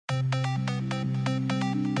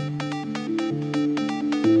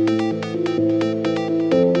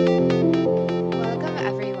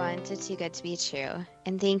Too Good to Be True,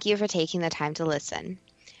 and thank you for taking the time to listen.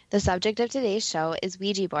 The subject of today's show is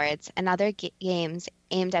Ouija boards and other games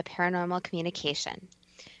aimed at paranormal communication.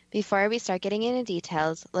 Before we start getting into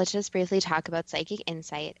details, let's just briefly talk about psychic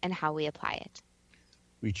insight and how we apply it.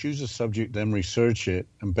 We choose a subject, then research it,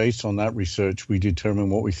 and based on that research, we determine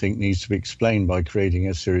what we think needs to be explained by creating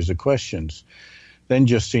a series of questions. Then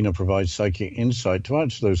Justina provides psychic insight to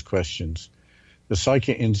answer those questions. The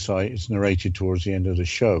psychic insight is narrated towards the end of the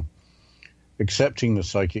show. Accepting the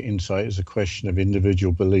psychic insight is a question of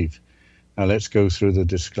individual belief. Now let's go through the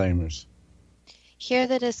disclaimers. Here are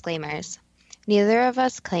the disclaimers. Neither of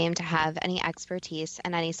us claim to have any expertise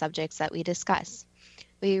in any subjects that we discuss.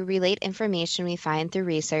 We relate information we find through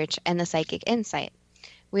research and the psychic insight.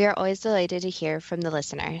 We are always delighted to hear from the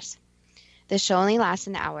listeners. The show only lasts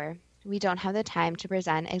an hour. We don't have the time to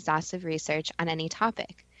present exhaustive research on any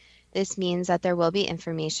topic. This means that there will be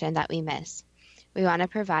information that we miss. We want to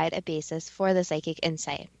provide a basis for the psychic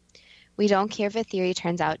insight. We don't care if a theory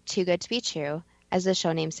turns out too good to be true, as the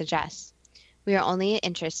show name suggests. We are only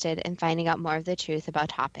interested in finding out more of the truth about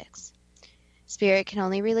topics. Spirit can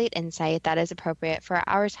only relate insight that is appropriate for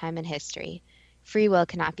our time in history. Free will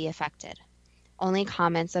cannot be affected. Only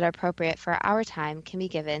comments that are appropriate for our time can be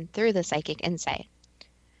given through the psychic insight.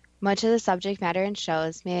 Much of the subject matter in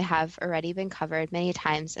shows may have already been covered many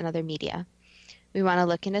times in other media. We want to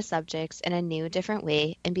look into subjects in a new, different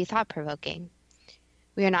way and be thought-provoking.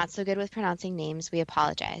 We are not so good with pronouncing names, we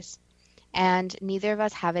apologize. And neither of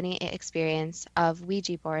us have any experience of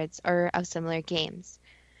Ouija boards or of similar games.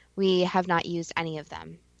 We have not used any of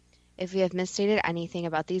them. If we have misstated anything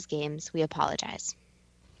about these games, we apologize.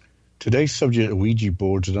 Today's subject of Ouija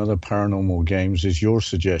boards and other paranormal games is your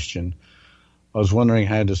suggestion. I was wondering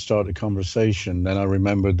how to start a conversation, then I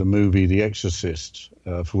remembered the movie The Exorcist,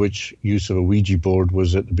 for which use of a Ouija board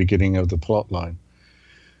was at the beginning of the plot line.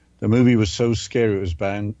 The movie was so scary it was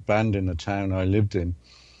banned in the town I lived in,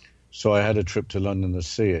 so I had a trip to London to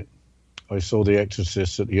see it. I saw The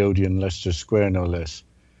Exorcist at the Odeon, Leicester Square, no less.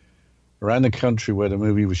 Around the country where the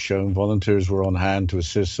movie was shown, volunteers were on hand to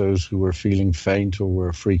assist those who were feeling faint or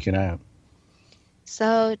were freaking out.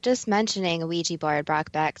 So, just mentioning a Ouija board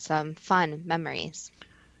brought back some fun memories.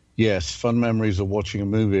 Yes, fun memories of watching a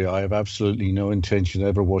movie I have absolutely no intention of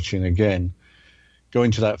ever watching again.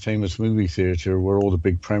 Going to that famous movie theatre where all the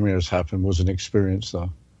big premieres happen was an experience,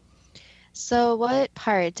 though. So, what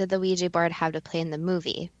part did the Ouija board have to play in the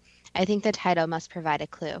movie? I think the title must provide a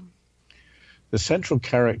clue. The central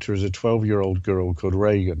character is a 12-year-old girl called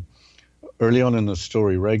Reagan. Early on in the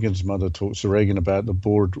story, Reagan's mother talks to Reagan about the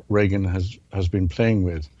board Reagan has been playing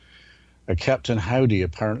with. A Captain Howdy,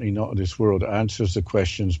 apparently not of this world, answers the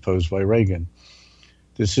questions posed by Reagan.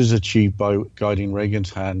 This is achieved by guiding Reagan's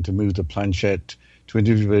hand to move the planchette to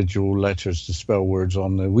individual letters to spell words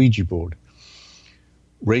on the Ouija board.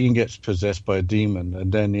 Reagan gets possessed by a demon,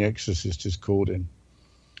 and then the exorcist is called in.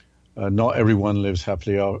 Not everyone lives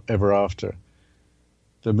happily ever after.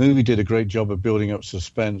 The movie did a great job of building up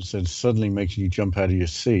suspense and suddenly making you jump out of your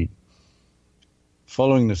seat.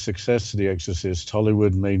 Following the success of The Exorcist,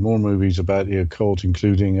 Hollywood made more movies about the occult,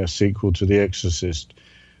 including a sequel to The Exorcist,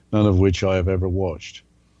 none of which I have ever watched.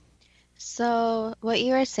 So, what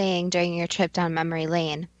you were saying during your trip down memory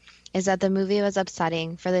lane is that the movie was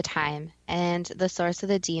upsetting for the time, and the source of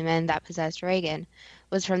the demon that possessed Reagan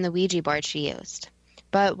was from the Ouija board she used.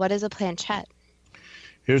 But what is a planchette?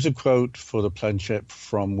 Here's a quote for the planchette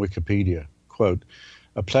from Wikipedia. Quote,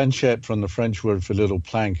 a planchette, from the French word for little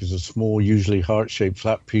plank, is a small, usually heart-shaped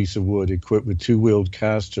flat piece of wood equipped with two-wheeled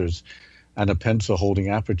casters and a pencil-holding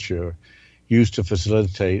aperture used to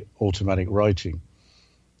facilitate automatic writing.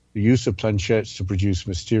 The use of planchettes to produce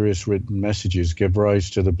mysterious written messages gave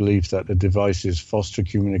rise to the belief that the devices foster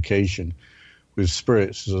communication with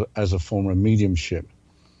spirits as a form of mediumship.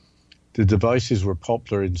 The devices were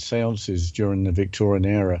popular in seances during the Victorian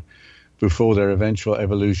era, before their eventual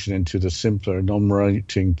evolution into the simpler,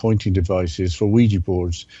 non-writing pointing devices for Ouija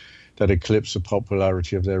boards that eclipsed the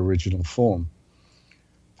popularity of their original form.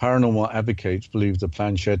 Paranormal advocates believe the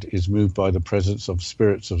planchette is moved by the presence of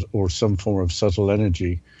spirits or some form of subtle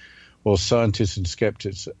energy, while scientists and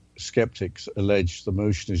skeptics allege the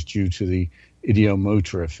motion is due to the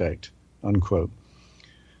ideomotor effect, unquote.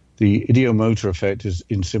 The ideomotor effect is,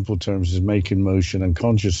 in simple terms, is making motion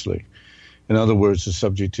unconsciously. In other words, the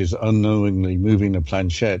subject is unknowingly moving the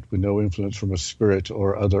planchette with no influence from a spirit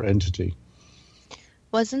or other entity.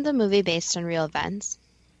 Wasn't the movie based on real events?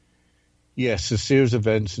 Yes, a series of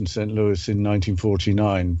events in St. Louis in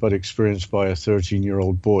 1949, but experienced by a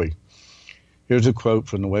 13-year-old boy. Here's a quote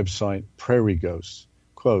from the website Prairie Ghosts.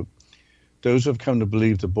 Quote, Those who have come to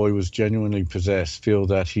believe the boy was genuinely possessed feel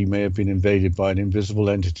that he may have been invaded by an invisible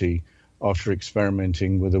entity after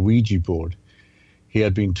experimenting with a Ouija board. He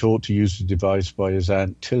had been taught to use the device by his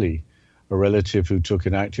Aunt Tilly, a relative who took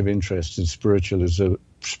an active interest in spiritualism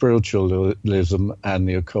and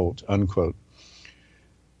the occult, unquote.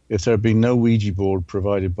 If there had been no Ouija board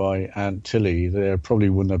provided by Aunt Tilly, there probably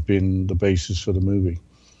wouldn't have been the basis for the movie.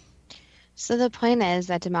 So the point is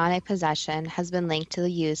that demonic possession has been linked to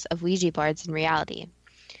the use of Ouija boards in reality.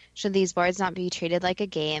 Should these boards not be treated like a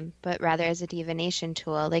game, but rather as a divination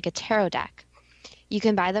tool like a tarot deck? You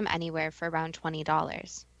can buy them anywhere for around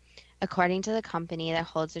 $20. According to the company that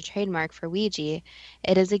holds the trademark for Ouija,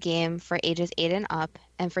 it is a game for ages 8 and up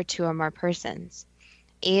and for 2 or more persons.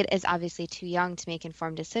 8 is obviously too young to make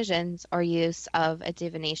informed decisions or use of a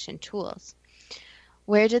divination tools.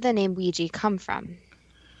 Where did the name Ouija come from?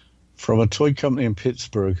 From a toy company in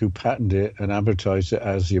Pittsburgh who patented it and advertised it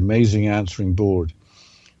as the amazing answering board.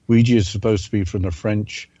 Ouija is supposed to be from the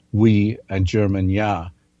French oui and German ja,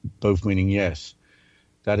 both meaning yes.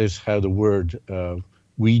 That is how the word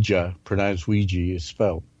Ouija, pronounced Ouija, is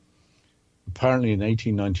spelled. Apparently in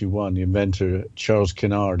 1891, the inventor Charles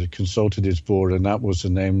Kennard consulted his board and that was the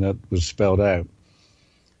name that was spelled out.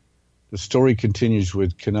 The story continues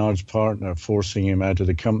with Kennard's partner forcing him out of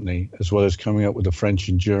the company, as well as coming up with a French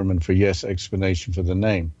and German for yes explanation for the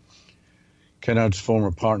name. Kennard's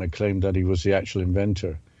former partner claimed that he was the actual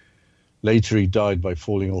inventor. Later, he died by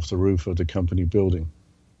falling off the roof of the company building.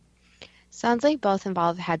 Sounds like both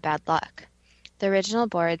involved had bad luck. The original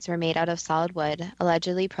boards were made out of solid wood,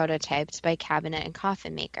 allegedly prototyped by cabinet and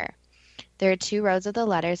coffin maker. There are 2 rows of the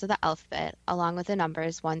letters of the alphabet, along with the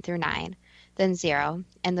numbers 1 through 9, then 0,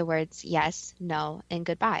 and the words yes, no, and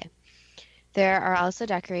goodbye. There are also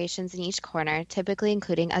decorations in each corner, typically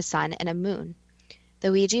including a sun and a moon.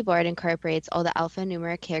 The Ouija board incorporates all the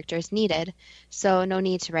alphanumeric characters needed, so no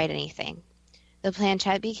need to write anything. The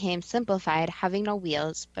planchette became simplified, having no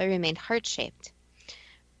wheels, but remained heart-shaped.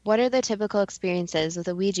 What are the typical experiences with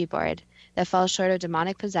a Ouija board that fall short of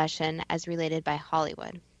demonic possession as related by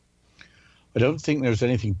Hollywood? I don't think there's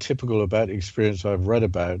anything typical about the experience I've read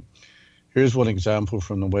about. Here's one example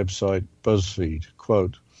from the website BuzzFeed.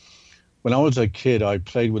 Quote, when I was a kid, I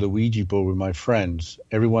played with a Ouija board with my friends.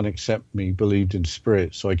 Everyone except me believed in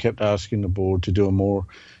spirits, so I kept asking the board to do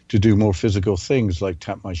more physical things like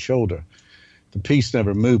tap my shoulder. The piece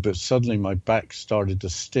never moved, but suddenly my back started to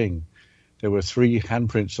sting. There were 3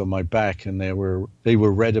 handprints on my back, and they were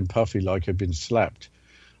red and puffy like I'd been slapped.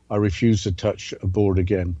 I refused to touch a board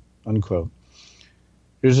again, unquote.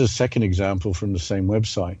 Here's a second example from the same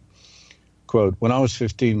website. Quote, when I was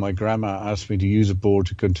 15, my grandma asked me to use a board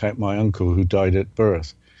to contact my uncle who died at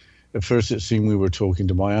birth. At first, it seemed we were talking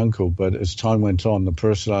to my uncle, but as time went on, the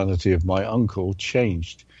personality of my uncle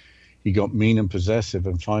changed. He got mean and possessive,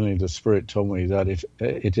 and finally the spirit told me that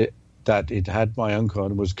it had my uncle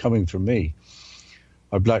and was coming for me.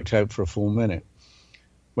 I blacked out for a full minute.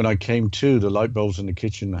 When I came to, the light bulbs in the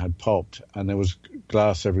kitchen had popped, and there was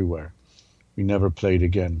glass everywhere. We never played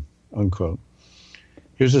again, unquote.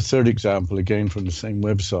 Here's a third example, again from the same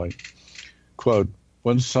website. Quote,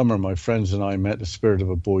 one summer, my friends and I met the spirit of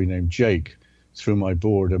a boy named Jake through my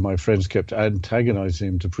board, and my friends kept antagonizing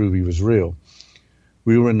him to prove he was real.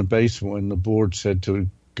 We were in the basement when the board said to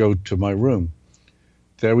go to my room.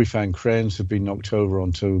 There we found crayons had been knocked over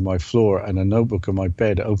onto my floor, and a notebook on my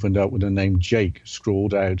bed opened up with the name Jake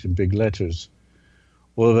scrawled out in big letters.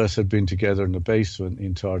 All of us had been together in the basement the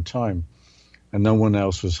entire time, and no one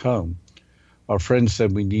else was home. Our friends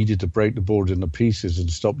said we needed to break the board into pieces and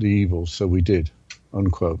stop the evil, so we did,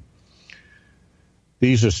 unquote.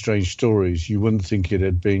 These are strange stories. You wouldn't think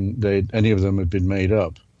any of them had been made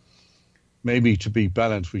up. Maybe to be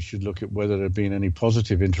balanced, we should look at whether there have been any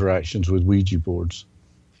positive interactions with Ouija boards.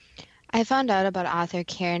 I found out about author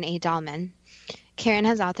Karen A. Dahlman. Karen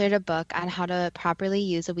has authored a book on how to properly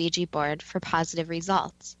use a Ouija board for positive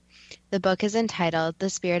results. The book is entitled The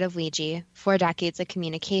Spirit of Ouija, 4 Decades of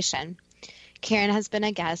Communication. Karen has been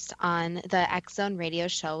a guest on the X Zone radio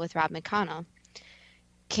show with Rob McConnell.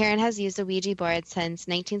 Karen has used a Ouija board since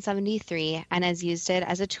 1973 and has used it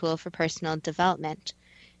as a tool for personal development.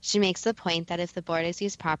 She makes the point that if the board is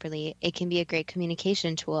used properly, it can be a great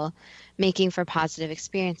communication tool, making for positive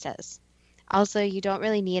experiences. Also, you don't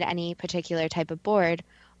really need any particular type of board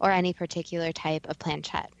or any particular type of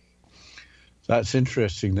planchette. That's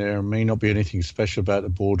interesting. There may not be anything special about the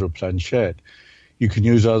board or planchette. You can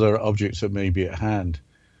use other objects that may be at hand.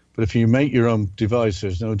 But if you make your own device,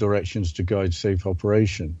 there's no directions to guide safe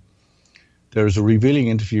operation. There is a revealing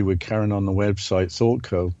interview with Karen on the website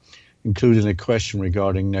ThoughtCo, including a question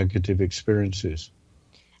regarding negative experiences.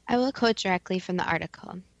 I will quote directly from the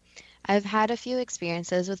article. I've had a few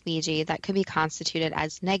experiences with Ouija that could be constituted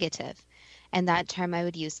as negative, and that term I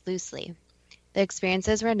would use loosely. The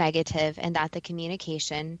experiences were negative in that the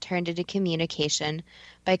communication turned into communication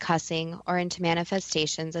by cussing or into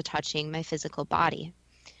manifestations of touching my physical body.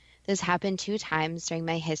 This happened 2 times during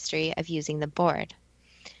my history of using the board.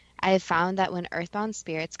 I have found that when earthbound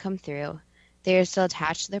spirits come through, they are still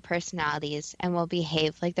attached to their personalities and will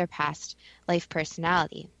behave like their past life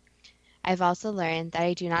personality. I've also learned that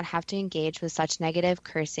I do not have to engage with such negative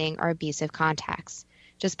cursing or abusive contacts.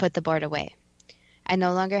 Just put the board away. I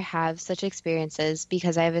no longer have such experiences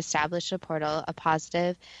because I have established a portal of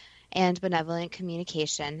positive and benevolent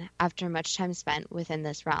communication after much time spent within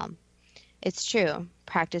this realm. It's true,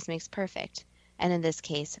 practice makes perfect, and in this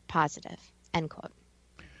case, positive. End quote.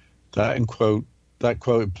 That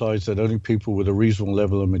quote implies that only people with a reasonable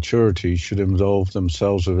level of maturity should involve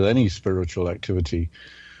themselves with any spiritual activity.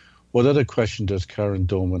 What other question does Karen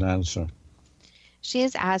Dorman answer? She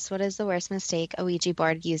is asked what is the worst mistake a Ouija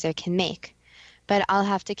board user can make. But I'll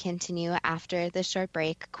have to continue after this short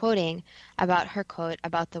break quoting about her quote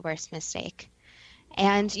about the worst mistake.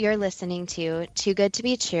 And you're listening to Too Good to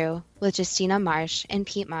Be True with Justina Marsh and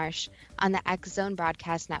Pete Marsh on the X Zone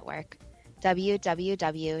Broadcast Network,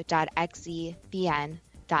 www.xzbn.net.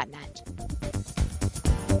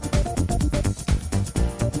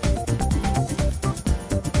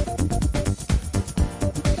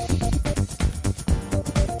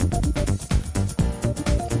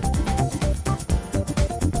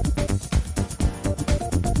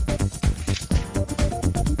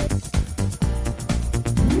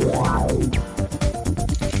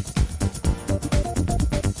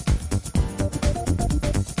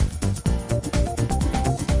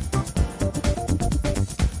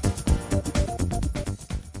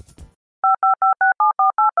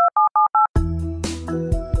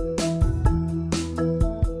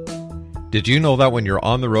 Did you know that when you're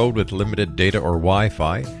on the road with limited data or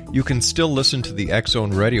Wi-Fi, you can still listen to the X-Zone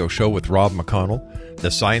Radio Show with Rob McConnell, The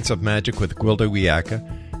Science of Magic with Gwilda Wiyaka,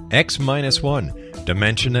 X-1,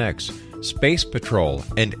 Dimension X, Space Patrol,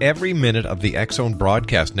 and every minute of the X-Zone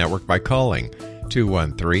Broadcast Network by calling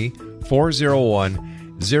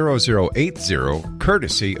 213-401-0080,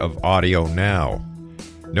 courtesy of Audio Now.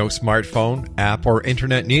 No smartphone, app, or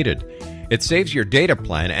internet needed. It saves your data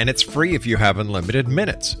plan, and it's free if you have unlimited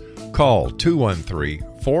minutes. Call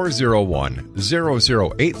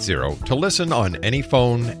 213-401-0080 to listen on any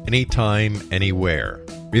phone, anytime, anywhere.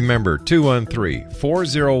 Remember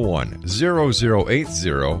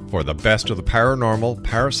 213-401-0080 for the best of the paranormal,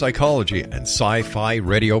 parapsychology, and sci-fi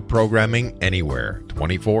radio programming anywhere,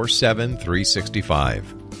 24/7,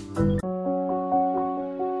 365.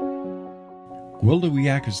 Gwilda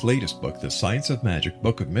Wiyaka's latest book, The Science of Magic,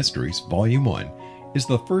 Book of Mysteries, Volume 1, is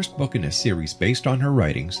the first book in a series based on her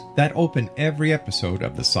writings that open every episode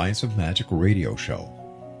of the Science of Magic radio show.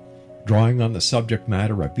 Drawing on the subject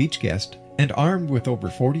matter of each guest, and armed with over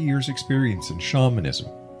 40 years' experience in shamanism,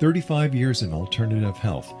 35 years in alternative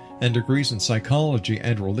health, and degrees in psychology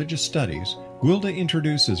and religious studies, Gwilda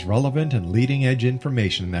introduces relevant and leading-edge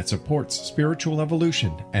information that supports spiritual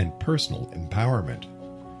evolution and personal empowerment.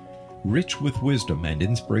 Rich with wisdom and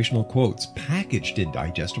inspirational quotes packaged in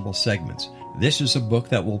digestible segments, this is a book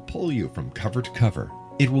that will pull you from cover to cover.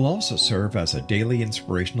 It will also serve as a daily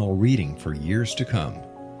inspirational reading for years to come.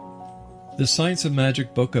 The Science of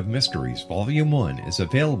Magic Book of Mysteries, Volume 1 is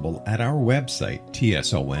available at our website,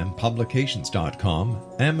 tsompublications.com,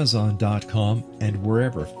 amazon.com, and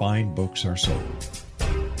wherever fine books are sold.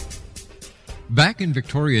 Back in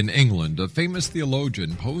Victorian England, a famous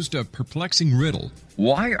theologian posed a perplexing riddle.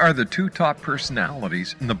 Why are the 2 top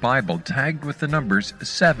personalities in the Bible tagged with the numbers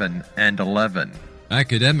 7 and 11?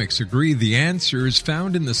 Academics agree the answer is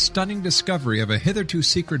found in the stunning discovery of a hitherto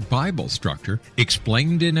secret Bible structure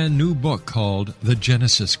explained in a new book called The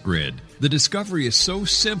Genesis Grid. The discovery is so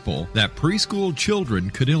simple that preschool children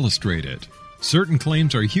could illustrate it. Certain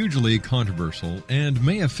claims are hugely controversial and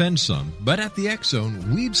may offend some, but at the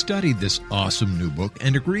X-Zone, we've studied this awesome new book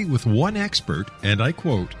and agree with one expert, and I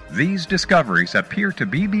quote, "These discoveries appear to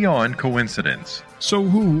be beyond coincidence." So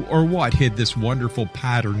who or what hid this wonderful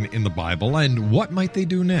pattern in the Bible, and what might they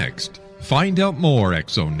do next? Find out more,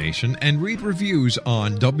 X-Zone Nation, and read reviews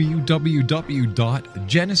on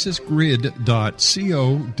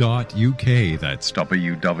www.genesisgrid.co.uk. That's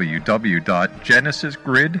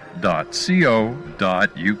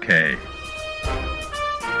www.genesisgrid.co.uk.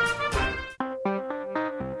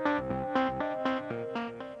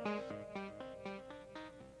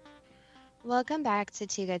 Welcome back to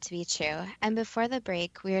Too Good to Be True. And before the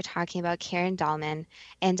break, we were talking about Karen Dahlman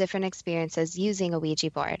and different experiences using a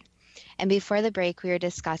Ouija board. And before the break, we were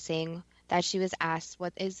discussing that she was asked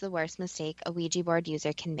what is the worst mistake a Ouija board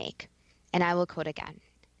user can make. And I will quote again.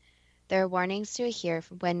 There are warnings to adhere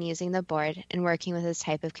when using the board and working with this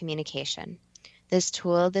type of communication. This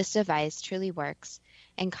tool, this device truly works,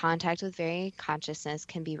 and contact with varying consciousness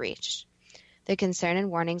can be reached. The concern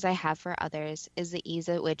and warnings I have for others is the ease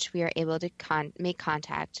at which we are able to make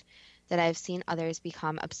contact, that I have seen others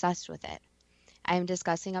become obsessed with it. I am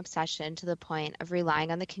discussing obsession to the point of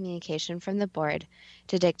relying on the communication from the board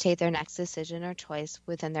to dictate their next decision or choice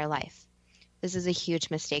within their life. This is a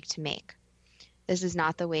huge mistake to make. This is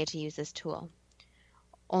not the way to use this tool.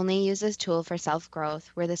 Only use this tool for self-growth,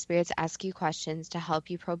 where the spirits ask you questions to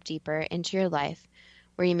help you probe deeper into your life,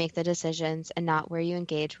 where you make the decisions, and not where you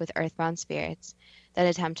engage with earthbound spirits that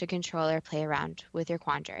attempt to control or play around with your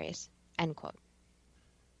quandaries." End quote.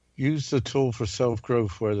 Use the tool for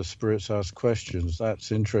self-growth where the spirits ask questions.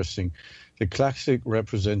 That's interesting. The classic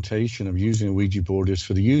representation of using a Ouija board is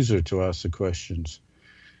for the user to ask the questions.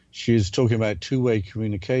 She is talking about two-way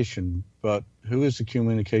communication, but who is the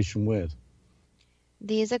communication with?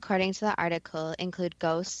 These, according to the article, include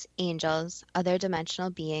ghosts, angels, other dimensional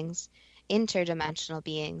beings, interdimensional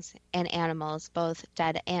beings, and animals, both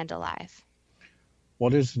dead and alive.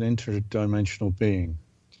 What is an interdimensional being?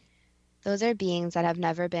 Those are beings that have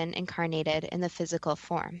never been incarnated in the physical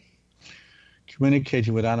form.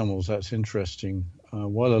 Communicating with animals, that's interesting.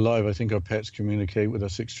 While alive, I think our pets communicate with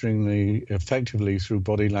us extremely effectively through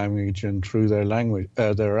body language and through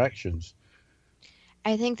their actions.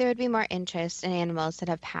 I think there would be more interest in animals that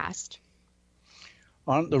have passed.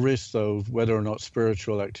 Aren't the risks, though, whether or not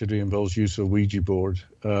spiritual activity involves use of a Ouija board?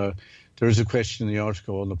 There is a question in the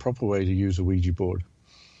article on the proper way to use a Ouija board.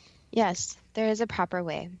 Yes, there is a proper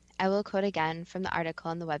way. I will quote again from the article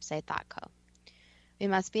on the website ThoughtCo. We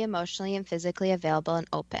must be emotionally and physically available and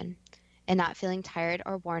open, and not feeling tired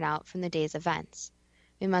or worn out from the day's events.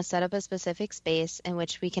 We must set up a specific space in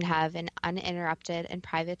which we can have an uninterrupted and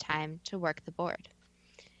private time to work the board.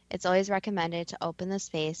 It's always recommended to open the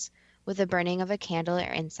space with the burning of a candle or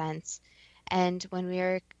incense, and when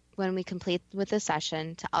we complete with the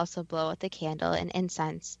session, to also blow out the candle and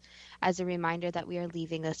incense as a reminder that we are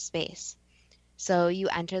leaving this space. So you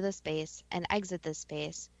enter the space and exit the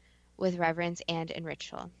space with reverence and in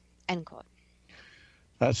ritual. End quote.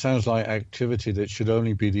 That sounds like activity that should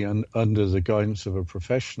only be under the guidance of a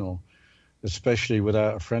professional, especially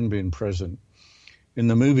without a friend being present. In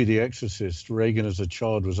the movie The Exorcist, Reagan as a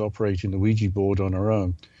child was operating the Ouija board on her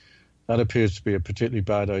own. That appears to be a particularly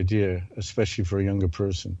bad idea, especially for a younger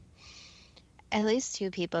person. At least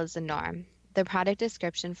two people is the norm. The product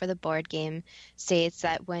description for the board game states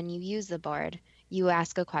that when you use the board, you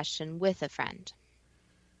ask a question with a friend.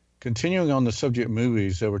 Continuing on the subject of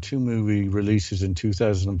movies, there were two movie releases in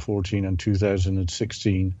 2014 and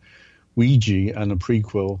 2016, WEE-jee and the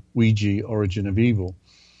prequel, WEE-jee Origin of Evil.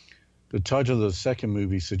 The title of the second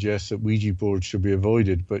movie suggests that Ouija boards should be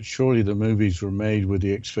avoided, but surely the movies were made with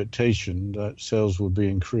the expectation that sales would be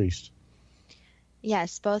increased.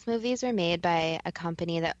 Yes, both movies were made by a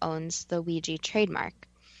company that owns the WEE-jee trademark.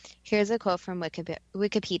 Here's a quote from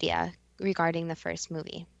Wikipedia regarding the first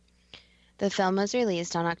movie. The film was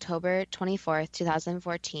released on October 24,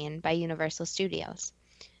 2014 by Universal Studios.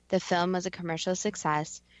 The film was a commercial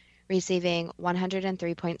success, receiving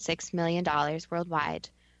 $103.6 million worldwide,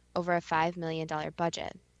 over a $5 million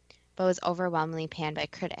budget, but was overwhelmingly panned by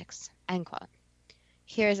critics. End quote.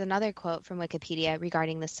 Here's another quote from Wikipedia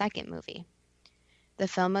regarding the second movie. The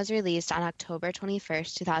film was released on October 21,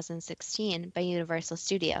 2016 by Universal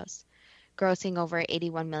Studios, grossing over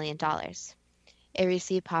 $81 million. It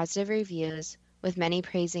received positive reviews, with many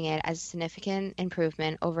praising it as a significant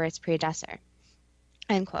improvement over its predecessor.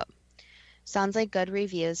 End quote. Sounds like good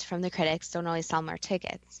reviews from the critics don't always sell more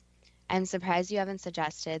tickets. I'm surprised you haven't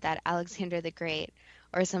suggested that Alexander the Great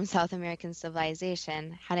or some South American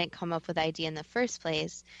civilization hadn't come up with the idea in the first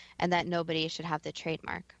place, and that nobody should have the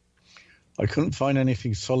trademark. I couldn't find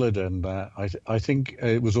anything solid in that. I think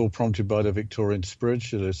it was all prompted by the Victorian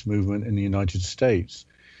spiritualist movement in the United States.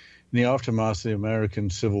 In the aftermath of the American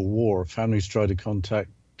Civil War, families tried to contact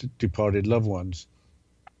departed loved ones.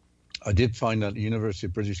 I did find that the University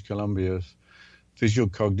of British Columbia's Visual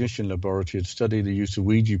Cognition Laboratory had studied the use of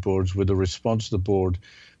Ouija boards, with the response to the board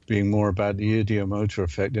being more about the ideomotor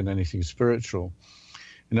effect than anything spiritual.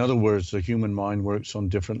 In other words, the human mind works in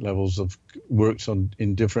different levels of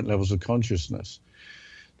consciousness.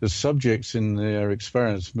 The subjects in their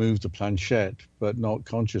experience moved the planchette, but not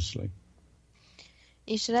consciously.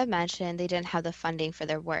 You should have mentioned they didn't have the funding for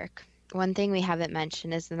their work. One thing we haven't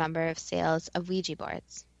mentioned is the number of sales of Ouija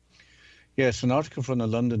boards. Yes, an article from the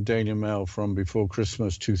London Daily Mail from before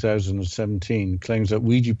Christmas 2017 claims that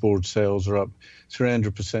Ouija board sales are up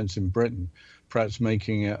 300% in Britain, perhaps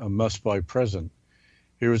making it a must-buy present.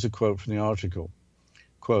 Here is a quote from the article.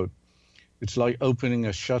 Quote, "It's like opening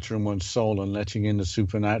a shutter in one's soul and letting in the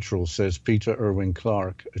supernatural," says Peter Irwin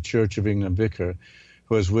Clark, a Church of England vicar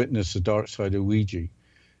who has witnessed the dark side of Ouija.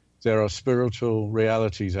 There are spiritual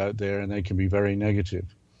realities out there and they can be very negative.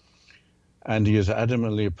 And he is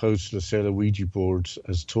adamantly opposed to the sale of Ouija boards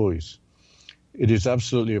as toys. It is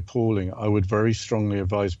absolutely appalling. I would very strongly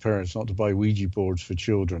advise parents not to buy Ouija boards for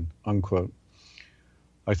children, unquote.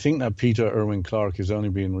 I think that Peter Irwin Clark is only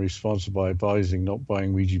being responsible by advising not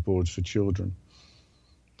buying Ouija boards for children.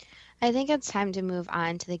 I think it's time to move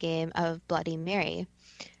on to the game of Bloody Mary.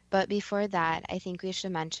 But before that, I think we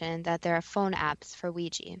should mention that there are phone apps for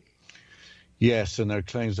Ouija. Yes, and there are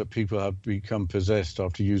claims that people have become possessed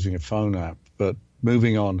after using a phone app. But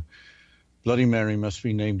moving on, Bloody Mary must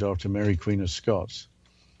be named after Mary, Queen of Scots.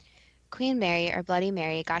 Queen Mary, or Bloody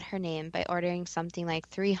Mary, got her name by ordering something like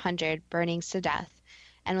 300 burnings to death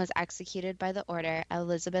and was executed by the order of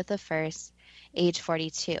Elizabeth I, age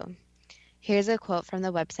 42. Here's a quote from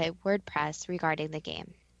the website WordPress regarding the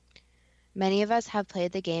game. Many of us have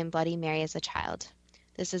played the game Bloody Mary as a child.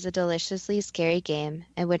 This is a deliciously scary game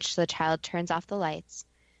in which the child turns off the lights,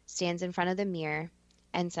 stands in front of the mirror,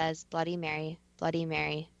 and says, "Bloody Mary, Bloody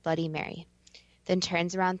Mary, Bloody Mary," then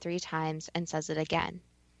turns around 3 times and says it again.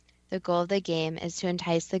 The goal of the game is to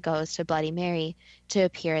entice the ghost of Bloody Mary to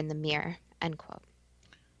appear in the mirror, end quote.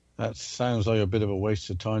 That sounds like a bit of a waste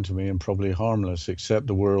of time to me and probably harmless, except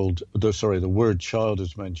the word child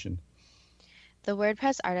is mentioned. The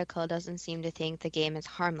WordPress article doesn't seem to think the game is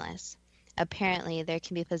harmless. Apparently, there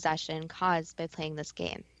can be possession caused by playing this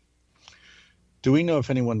game. Do we know if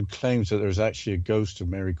anyone claims that there's actually a ghost of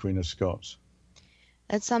Mary, Queen of Scots?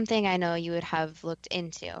 That's something I know you would have looked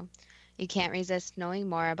into. You can't resist knowing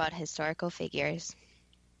more about historical figures.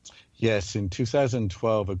 Yes, in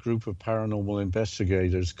 2012, a group of paranormal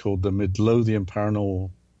investigators called the Midlothian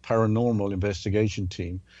Paranormal Investigation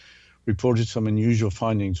Team reported some unusual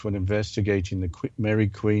findings when investigating the Mary,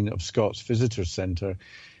 Queen of Scots Visitor Centre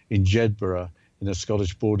in Jedburgh in the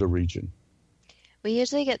Scottish border region. We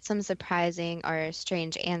usually get some surprising or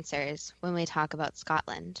strange answers when we talk about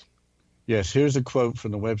Scotland. Yes, here's a quote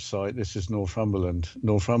from the website. This is Northumberland.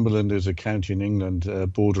 Northumberland is a county in England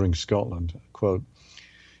bordering Scotland. Quote,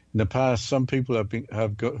 "In the past, some people who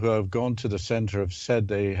have gone to the centre have said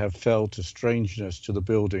they have felt a strangeness to the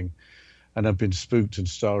building and have been spooked and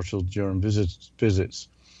startled during visits.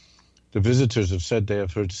 The visitors have said they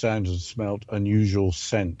have heard sounds and smelt unusual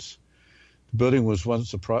scents. The building was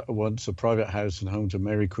once a private house and home to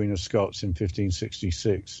Mary, Queen of Scots in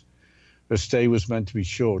 1566. Her stay was meant to be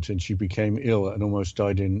short, and she became ill and almost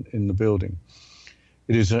died in the building.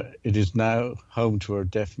 It is now home to her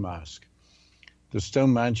death mask. The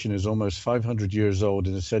stone mansion is almost 500 years old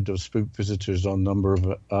and is said to have spooked visitors on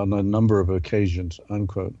a number of occasions,"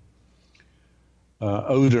 unquote.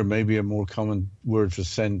 Odor may be a more common word for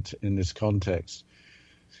scent in this context.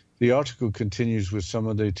 The article continues with some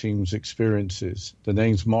of the team's experiences. The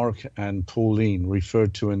names Mark and Pauline,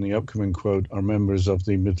 referred to in the upcoming quote, are members of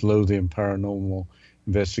the Midlothian Paranormal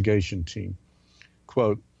Investigation Team.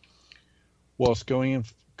 Quote, "Whilst going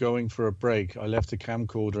for a break, I left the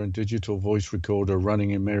camcorder and digital voice recorder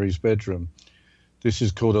running in Mary's bedroom. This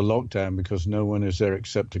is called a lockdown because no one is there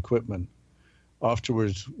except equipment.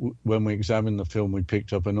 Afterwards, when we examined the film, we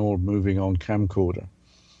picked up an orb moving on camcorder."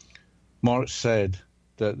 Mark said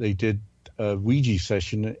that they did a Ouija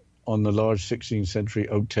session on the large 16th century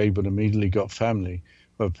oak table and immediately got family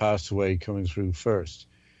who have passed away coming through first.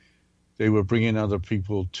 They were bringing other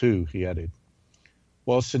people too, he added.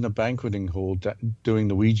 Whilst in the banqueting hall doing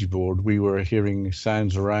the Ouija board, we were hearing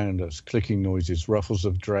sounds around us, clicking noises, ruffles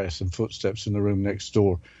of dress and footsteps in the room next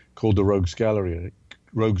door called the Rogues Gallery.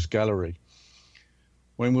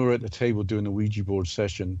 When we were at the table doing the Ouija board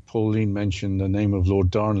session, Pauline mentioned the name of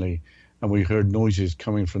Lord Darnley, and we heard noises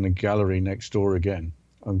coming from the gallery next door again,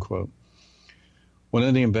 unquote. One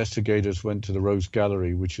of the investigators went to the Rogues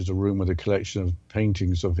Gallery, which is a room with a collection of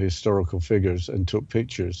paintings of historical figures, and took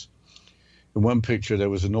pictures. In one picture, there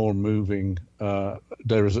was an orb moving.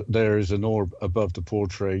 There is an orb above the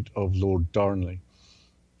portrait of Lord Darnley.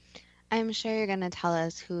 I'm sure you're going to tell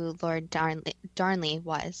us who Lord Darnley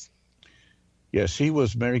was. Yes, he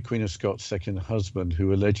was Mary, Queen of Scots' second husband,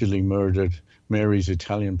 who allegedly murdered Mary's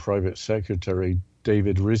Italian private secretary,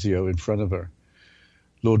 David Rizzio, in front of her.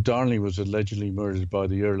 Lord Darnley was allegedly murdered by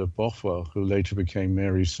the Earl of Bothwell, who later became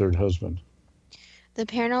Mary's third husband. The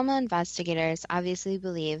paranormal investigators obviously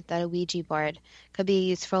believed that a Ouija board could be a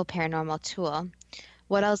useful paranormal tool.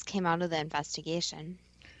 What else came out of the investigation?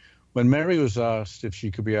 When Mary was asked if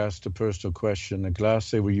she could be asked a personal question, the glass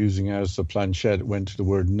they were using as the planchette went to the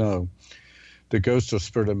word no. The ghost or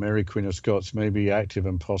spirit of Mary, Queen of Scots, may be active,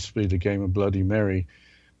 and possibly the game of Bloody Mary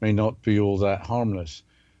may not be all that harmless.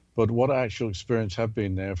 But what actual experience have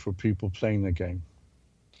been there for people playing the game?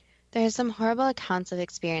 There are some horrible accounts of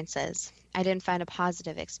experiences. I didn't find a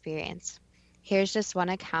positive experience. Here's just one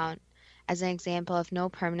account as an example of no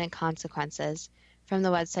permanent consequences from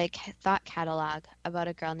the website Thought Catalog about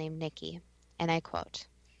a girl named Nikki, and I quote,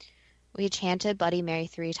 "We chanted Bloody Mary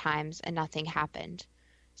 3 times and nothing happened,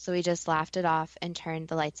 so we just laughed it off and turned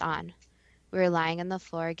the lights on. We were lying on the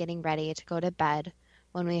floor getting ready to go to bed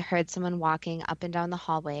when we heard someone walking up and down the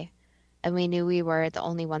hallway, and we knew we were the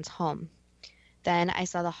only ones home. Then I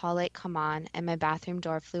saw the hall light come on and my bathroom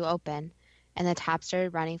door flew open and the tap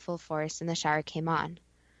started running full force and the shower came on.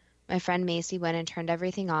 My friend Macy went and turned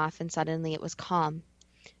everything off and suddenly it was calm.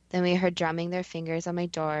 Then we heard drumming their fingers on my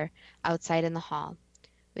door outside in the hall.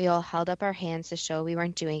 We all held up our hands to show we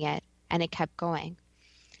weren't doing it, and it kept going.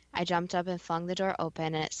 I jumped up and flung the door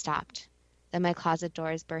open and it stopped. Then my closet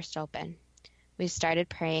doors burst open. We started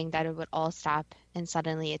praying that it would all stop, and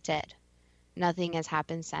suddenly it did. Nothing has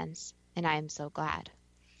happened since, and I am so glad."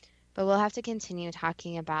 But we'll have to continue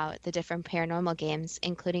talking about the different paranormal games,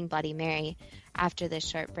 including Bloody Mary, after this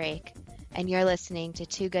short break. And you're listening to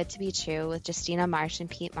Too Good to Be True with Justina Marsh and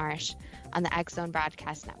Pete Marsh on the X-Zone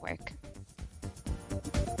Broadcast Network.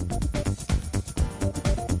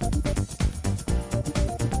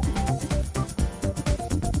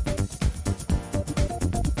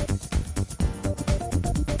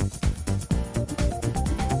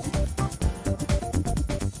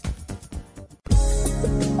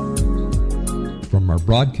 From our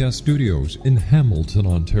broadcast studios in Hamilton,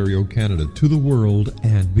 Ontario, Canada, to the world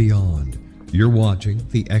and beyond, you're watching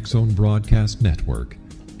the X-Zone Broadcast Network,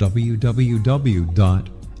 www.xzbn.net.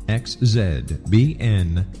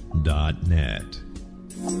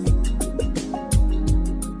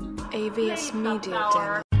 AVS Media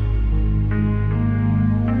Demo.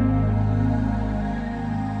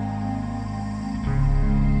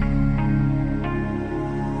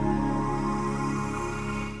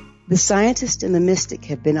 The scientist and the mystic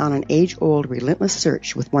have been on an age-old, relentless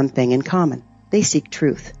search with one thing in common. They seek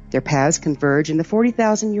truth. Their paths converge in the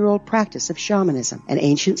 40,000-year-old practice of shamanism, an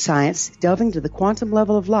ancient science delving to the quantum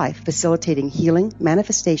level of life, facilitating healing,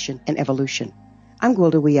 manifestation, and evolution. I'm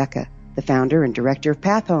Gwilda Wiyaka, the founder and director of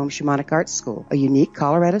Path Home Shamanic Arts School, a unique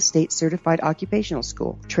Colorado State-certified occupational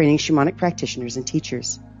school, training shamanic practitioners and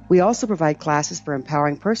teachers. We also provide classes for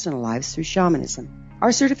empowering personal lives through shamanism.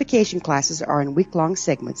 Our certification classes are in week-long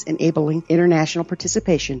segments enabling international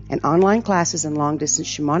participation, and online classes and long-distance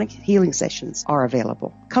shamanic healing sessions are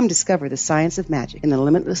available. Come discover the science of magic in the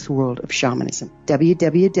limitless world of shamanism.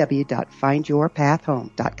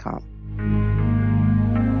 www.findyourpathhome.com.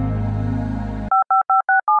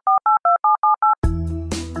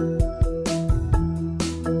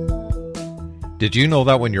 Did you know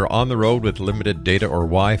that when you're on the road with limited data or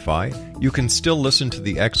Wi-Fi, you can still listen to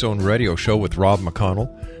the X-Zone Radio Show with Rob McConnell,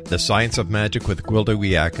 The Science of Magic with Gwilda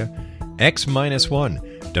Wiyaka,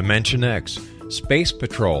 X-1, Dimension X, Space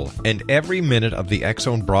Patrol, and every minute of the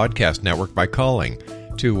X-Zone Broadcast Network by calling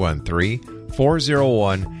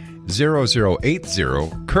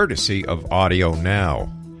 213-401-0080, courtesy of Audio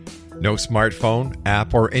Now. No smartphone,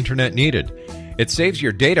 app, or internet needed. It saves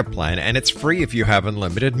your data plan, and it's free if you have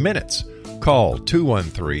unlimited minutes. Call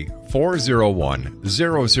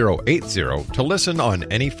 213-401-0080 to listen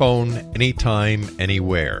on any phone, anytime,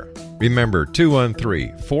 anywhere. Remember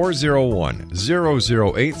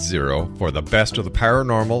 213-401-0080 for the best of the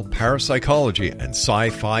paranormal, parapsychology, and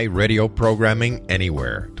sci-fi radio programming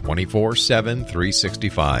anywhere, 24/7,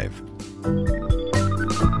 365.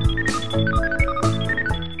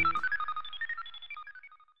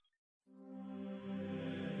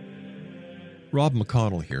 Rob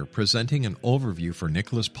McConnell here, presenting an overview for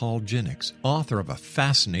Nicholas Paul Jennings, author of a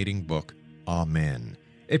fascinating book, Amen.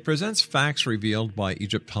 It presents facts revealed by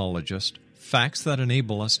Egyptologists, facts that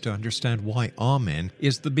enable us to understand why Amen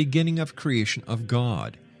is the beginning of creation of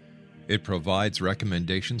God. It provides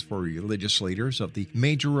recommendations for religious leaders of the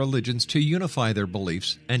major religions to unify their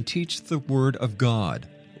beliefs and teach the Word of God.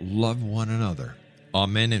 Love one another.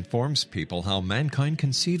 Amen informs people how mankind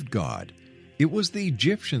conceived God. It was the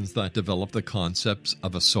Egyptians that developed the concepts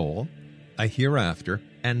of a soul, a hereafter,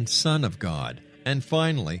 and Son of God. And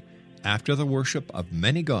finally, after the worship of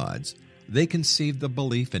many gods, they conceived the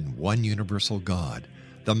belief in one universal God,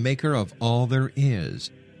 the maker of all there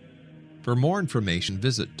is. For more information,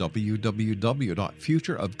 visit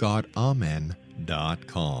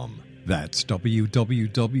www.futureofgodamen.com. That's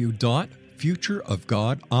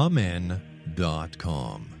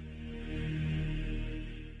www.futureofgodamen.com.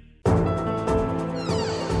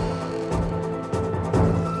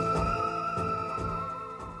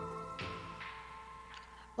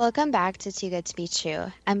 Welcome back to Too Good to Be True.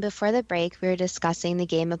 And before the break, we were discussing the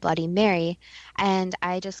game of Bloody Mary, and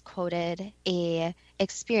I just quoted a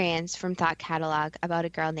experience from Thought Catalog about a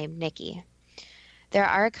girl named Nikki. There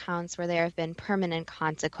are accounts where there have been permanent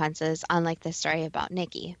consequences, unlike the story about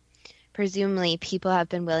Nikki. Presumably, people have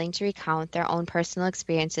been willing to recount their own personal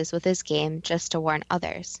experiences with this game just to warn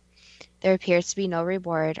others. There appears to be no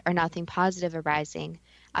reward or nothing positive arising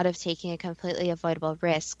out of taking a completely avoidable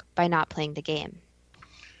risk by not playing the game.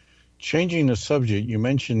 Changing the subject, you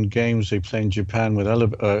mentioned games they play in Japan with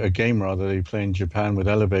a game they play in Japan with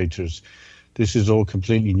elevators. This is all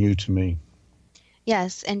completely new to me.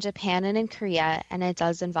 Yes, in Japan and in Korea, and it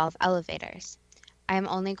does involve elevators. I am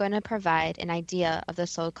only going to provide an idea of the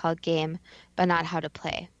so-called game, but not how to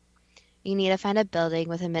play. You need to find a building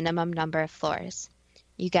with a minimum number of floors.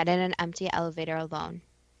 You get in an empty elevator alone.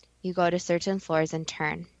 You go to certain floors and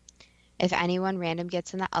turn. If anyone random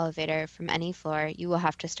gets in the elevator from any floor, you will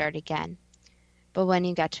have to start again. But when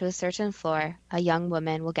you get to a certain floor, a young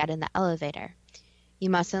woman will get in the elevator.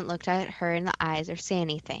 You mustn't look at her in the eyes or say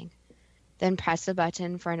anything. Then press a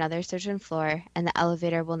button for another certain floor, and the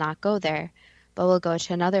elevator will not go there, but will go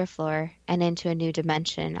to another floor and into a new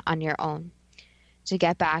dimension on your own. To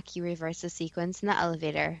get back, you reverse the sequence in the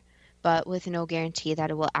elevator, but with no guarantee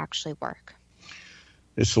that it will actually work.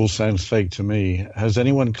 This all sounds fake to me. Has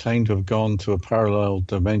anyone claimed to have gone to a parallel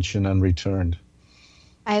dimension and returned?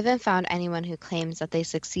 I haven't found anyone who claims that they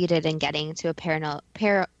succeeded in getting to a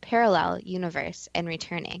parallel universe and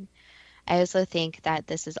returning. I also think that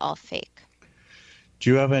this is all fake. Do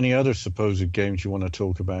you have any other supposed games you want to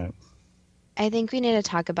talk about? I think we need to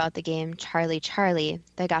talk about the game Charlie Charlie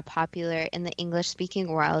that got popular in the English-speaking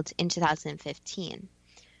world in 2015.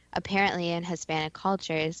 Apparently, in Hispanic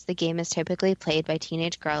cultures, the game is typically played by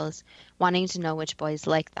teenage girls wanting to know which boys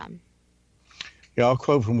like them. Yeah, I'll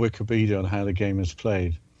quote from Wikipedia on how the game is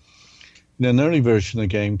played. In an early version of the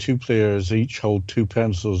game, two players each hold two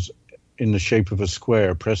pencils in the shape of a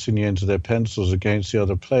square, pressing the ends of their pencils against the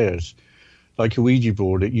other players. Like a Ouija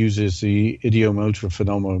board, it uses the ideomotor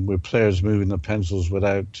phenomenon with players moving the pencils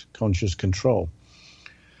without conscious control.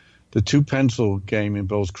 The two-pencil game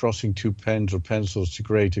involves crossing two pens or pencils to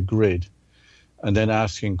create a grid and then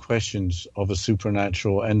asking questions of a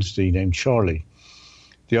supernatural entity named Charlie.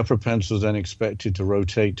 The upper pencil is then expected to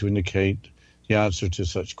rotate to indicate the answer to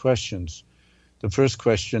such questions. The first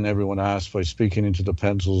question everyone asks by speaking into the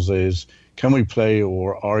pencils is, "Can we play?"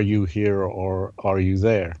 or "Are you here?" or "Are you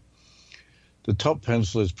there?" The top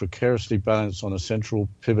pencil is precariously balanced on a central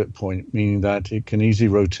pivot point, meaning that it can easily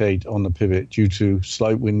rotate on the pivot due to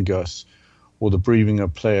slight wind gusts or the breathing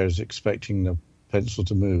of players expecting the pencil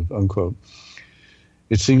to move, unquote.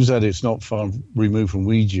 It seems that it's not far removed from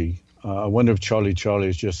WEE-jee. I wonder if Charlie Charlie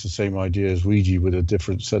is just the same idea as WEE-jee with a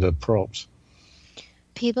different set of props.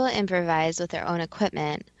 People improvise with their own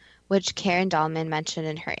equipment, which Karen Dahlman mentioned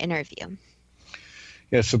in her interview.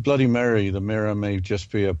 Yes, so Bloody Mary, the mirror may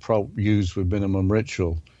just be a prop used with minimum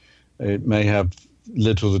ritual. It may have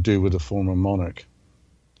little to do with the former monarch.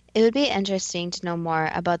 It would be interesting to know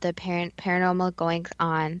more about the paranormal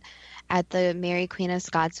goings-on at the Mary Queen of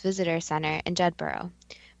Scots Visitor Center in Jedburgh,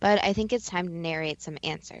 but I think it's time to narrate some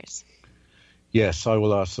answers. Yes, I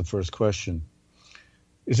will ask the first question.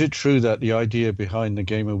 Is it true that the idea behind the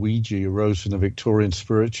game of Ouija arose from the Victorian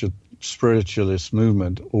spiritualist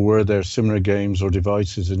movement, or were there similar games or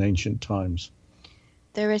devices in ancient times?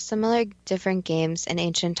 There were similar different games in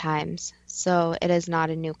ancient times, so it is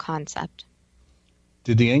not a new concept.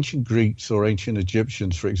 Did the ancient Greeks or ancient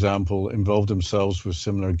Egyptians, for example, involve themselves with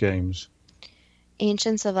similar games?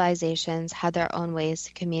 Ancient civilizations had their own ways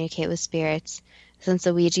to communicate with spirits, since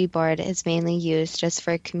the Ouija board is mainly used just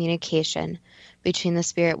for communication between the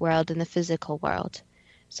spirit world and the physical world.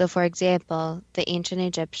 So, for example, the ancient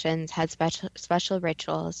Egyptians had special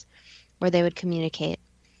rituals where they would communicate,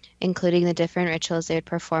 including the different rituals they would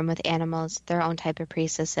perform with animals, their own type of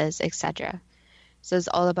priestesses, etc. So it's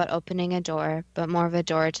all about opening a door, but more of a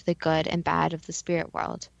door to the good and bad of the spirit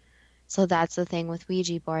world. So that's the thing with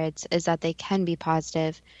Ouija boards, is that they can be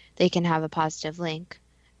positive, they can have a positive link.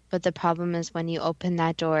 But the problem is when you open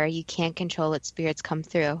that door, you can't control what spirits come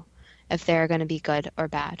through, if they're going to be good or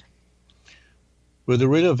bad. Were the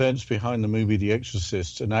real events behind the movie The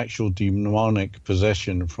Exorcist an actual demonic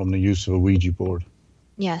possession from the use of a Ouija board?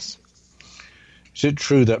 Yes. Is it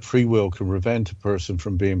true that free will can prevent a person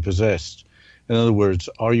from being possessed? In other words,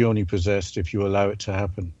 are you only possessed if you allow it to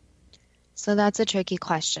happen? So that's a tricky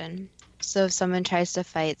question. So if someone tries to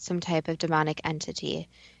fight some type of demonic entity,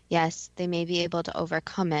 yes, they may be able to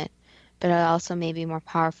overcome it, but it also may be more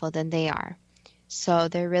powerful than they are. So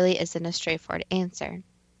there really isn't a straightforward answer.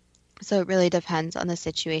 So it really depends on the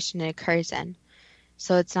situation it occurs in.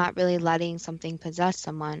 So it's not really letting something possess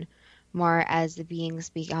someone, more as the beings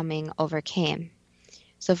becoming overcame.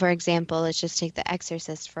 So for example, let's just take The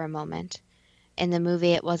Exorcist for a moment. In the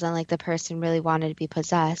movie, it wasn't like the person really wanted to be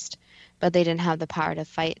possessed, but they didn't have the power to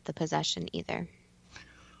fight the possession either.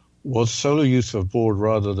 Was solo use of board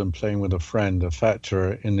rather than playing with a friend a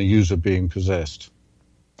factor in the user being possessed?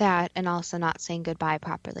 That, and also not saying goodbye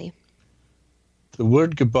properly. The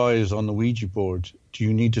word goodbye is on the Ouija board. Do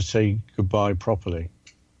you need to say goodbye properly?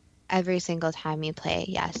 Every single time you play,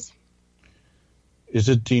 yes. Is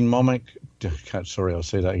a demonic, sorry, I'll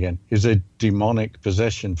say that again. Is a demonic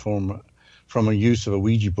possession from a use of a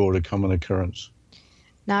Ouija board a common occurrence?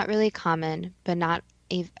 Not really common, but not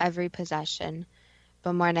every possession,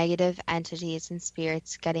 but more negative entities and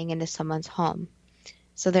spirits getting into someone's home.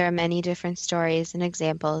 So there are many different stories and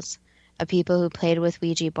examples of people who played with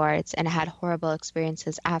Ouija boards and had horrible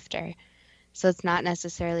experiences after. So it's not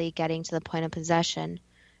necessarily getting to the point of possession,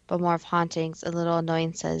 but more of hauntings and little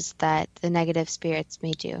annoyances that the negative spirits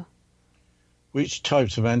may do. Which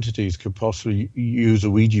types of entities could possibly use a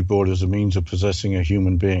Ouija board as a means of possessing a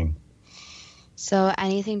human being? So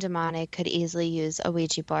anything demonic could easily use a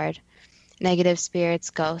Ouija board. Negative spirits,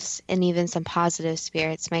 ghosts, and even some positive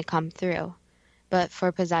spirits may come through. But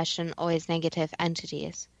for possession, always negative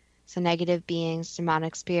entities. So negative beings,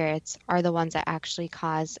 demonic spirits, are the ones that actually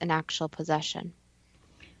cause an actual possession.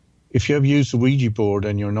 If you have used the Ouija board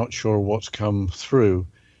and you're not sure what's come through,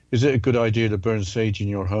 is it a good idea to burn sage in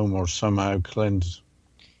your home or somehow cleanse?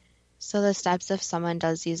 So the steps if someone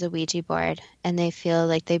does use a Ouija board and they feel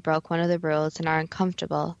like they broke one of the rules and are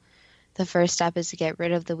uncomfortable, the first step is to get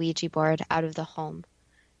rid of the Ouija board out of the home.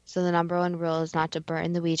 So the number one rule is not to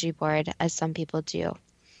burn the Ouija board, as some people do.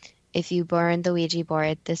 If you burn the Ouija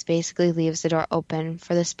board, this basically leaves the door open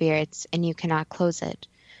for the spirits and you cannot close it.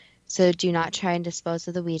 So do not try and dispose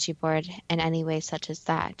of the Ouija board in any way such as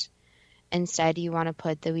that. Instead, you want to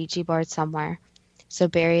put the Ouija board somewhere. So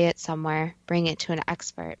bury it somewhere, bring it to an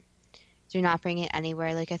expert. Do not bring it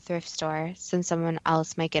anywhere like a thrift store, since someone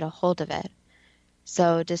else might get a hold of it.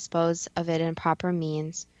 So dispose of it in proper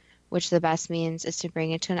means, which the best means is to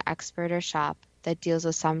bring it to an expert or shop that deals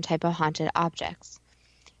with some type of haunted objects.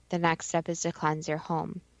 The next step is to cleanse your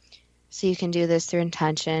home. So you can do this through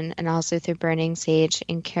intention and also through burning sage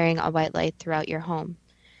and carrying a white light throughout your home.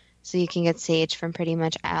 So you can get sage from pretty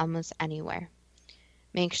much almost anywhere.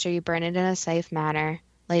 Make sure you burn it in a safe manner,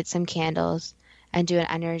 light some candles, and do an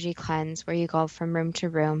energy cleanse where you go from room to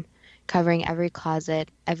room, covering every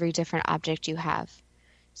closet, every different object you have.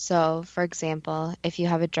 So, for example, if you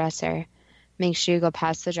have a dresser, make sure you go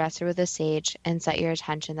past the dresser with a sage and set your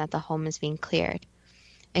attention that the home is being cleared.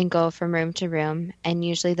 And go from room to room, and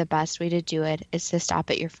usually the best way to do it is to stop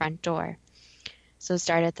at your front door. So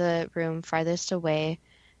start at the room farthest away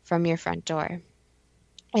from your front door.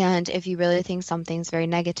 And if you really think something's very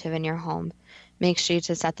negative in your home, make sure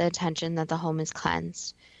to set the attention that the home is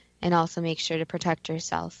cleansed, and also make sure to protect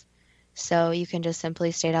yourself. So you can just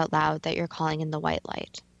simply state out loud that you're calling in the white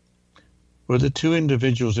light. Were the two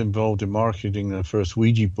individuals involved in marketing their first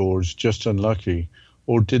Ouija boards just unlucky,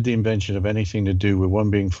 or did the invention have anything to do with one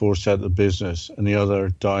being forced out of the business and the other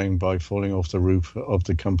dying by falling off the roof of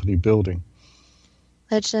the company building?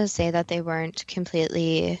 Let's just say that they weren't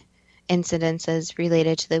completely incidences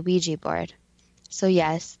related to the Ouija board. So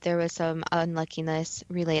yes, there was some unluckiness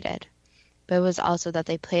related, but it was also that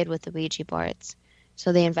they played with the Ouija boards.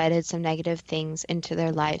 So they invited some negative things into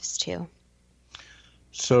their lives too.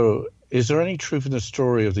 So, is there any truth in the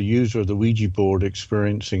story of the user of the Ouija board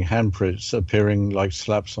experiencing handprints appearing like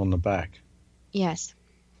slaps on the back? Yes.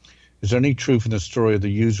 Is there any truth in the story of the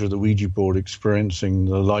user of the Ouija board experiencing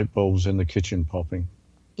the light bulbs in the kitchen popping?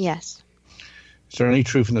 Yes. Is there any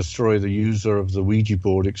truth in the story of the user of the Ouija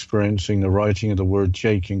board experiencing the writing of the word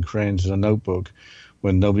Jake in crayons in a notebook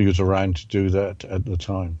when nobody was around to do that at the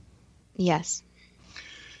time? Yes.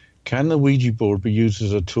 Can the Ouija board be used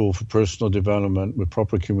as a tool for personal development with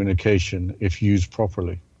proper communication if used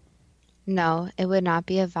properly? No, it would not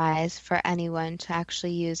be advised for anyone to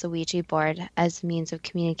actually use a Ouija board as a means of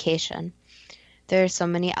communication. There are so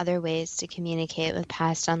many other ways to communicate with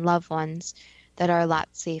past and loved ones that are a lot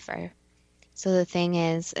safer. So the thing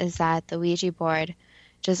is that the Ouija board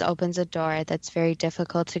just opens a door that's very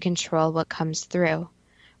difficult to control what comes through.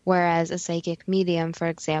 whereas a psychic medium, for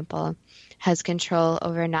example, has control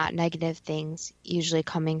over not negative things usually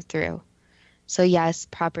coming through. So yes,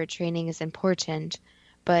 proper training is important,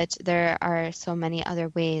 but there are so many other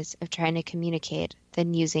ways of trying to communicate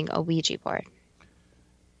than using a Ouija board.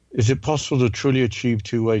 Is it possible to truly achieve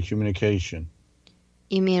two-way communication?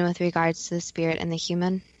 You mean with regards to the spirit and the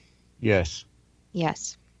human? Yes.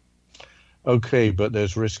 Yes. Okay, but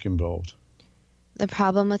there's risk involved. The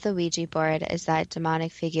problem with the Ouija board is that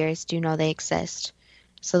demonic figures do know they exist,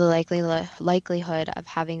 so the likelihood of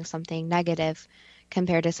having something negative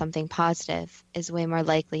compared to something positive is way more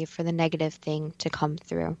likely for the negative thing to come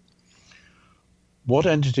through. What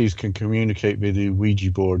entities can communicate with the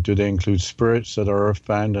Ouija board? Do they include spirits that are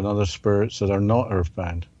earthbound and other spirits that are not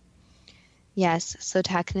earthbound? Yes, so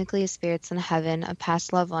technically spirits in heaven of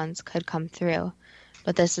past loved ones could come through,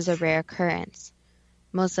 but this is a rare occurrence.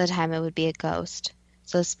 Most of the time it would be a ghost,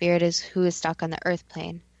 so a spirit is who is stuck on the earth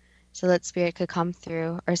plane, so that spirit could come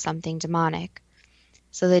through, or something demonic.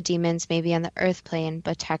 So the demons may be on the earth plane,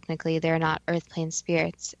 but technically they're not earth plane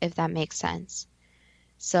spirits, if that makes sense.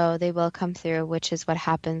 So they will come through, which is what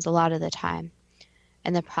happens a lot of the time.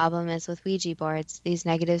 And the problem is with Ouija boards, these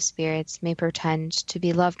negative spirits may pretend to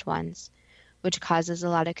be loved ones, which causes a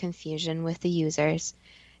lot of confusion with the users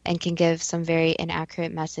and can give some very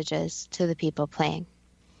inaccurate messages to the people playing.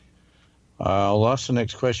 I'll ask the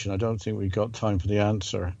next question. I don't think we've got time for the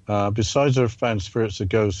answer. Besides earthbound spirits of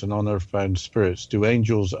ghosts and unearthbound spirits, do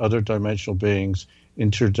angels, other dimensional beings,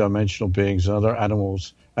 interdimensional beings, and other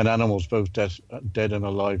animals both dead and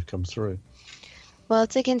alive come through? Well,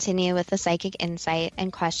 to continue with the psychic insight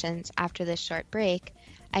and questions after this short break,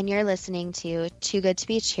 and you're listening to Too Good to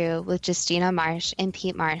Be True with Justina Marsh and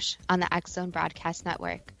Pete Marsh on the X Zone Broadcast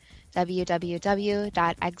Network, www.xzbn.net.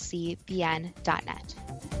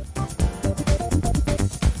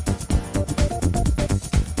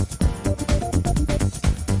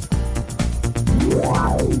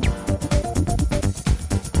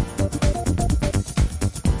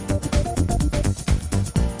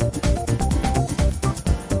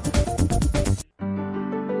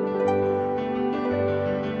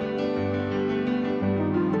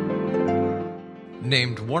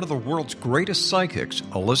 Named one of the world's greatest psychics,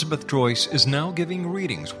 Elizabeth Joyce is now giving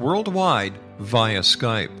readings worldwide via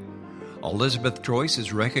Skype. Elizabeth Joyce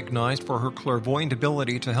is recognized for her clairvoyant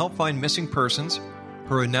ability to help find missing persons,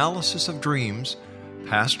 her analysis of dreams,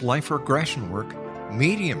 past life regression work,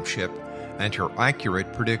 mediumship, and her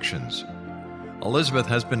accurate predictions. Elizabeth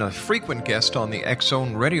has been a frequent guest on the X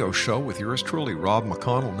Zone radio show with yours truly, Rob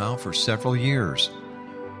McConnell, now for several years.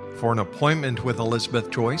 For an appointment with Elizabeth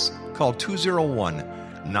Joyce, call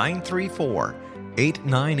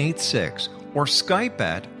 201-934-8986 or Skype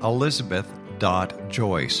at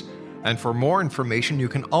elizabeth.joyce. And for more information, you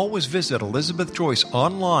can always visit Elizabeth Joyce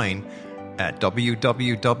online at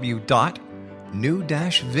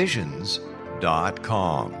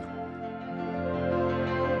www.new-visions.com.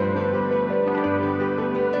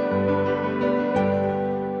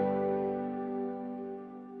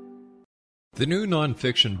 The new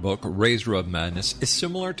nonfiction book, Razor of Madness, is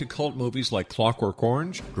similar to cult movies like Clockwork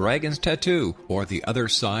Orange, Dragon's Tattoo, or The Other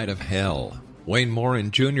Side of Hell. Wayne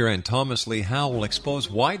Morin Jr. and Thomas Lee Howe will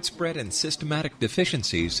expose widespread and systematic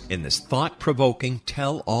deficiencies in this thought-provoking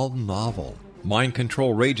tell-all novel. Mind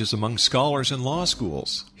control rages among scholars in law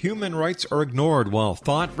schools. Human rights are ignored while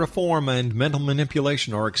thought reform and mental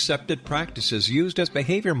manipulation are accepted practices used as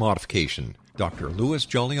behavior modification. Dr. Louis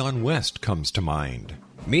Jolyon West comes to mind.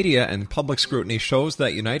 Media and public scrutiny shows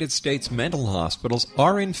that United States mental hospitals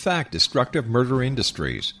are in fact destructive murder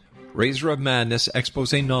industries. Razor of Madness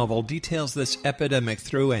expose novel details this epidemic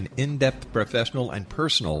through an in-depth professional and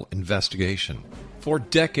personal investigation. For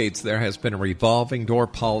decades, there has been a revolving door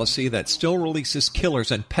policy that still releases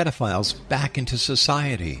killers and pedophiles back into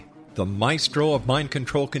society. The maestro of mind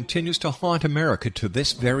control continues to haunt America to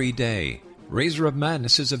this very day. Razor of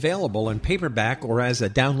Madness is available in paperback or as a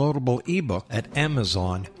downloadable ebook at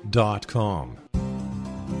Amazon.com.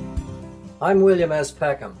 I'm William S.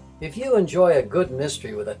 Peckham. If you enjoy a good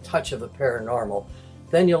mystery with a touch of the paranormal,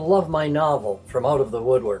 then you'll love my novel, From Out of the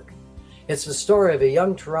Woodwork. It's the story of a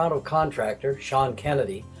young Toronto contractor, Sean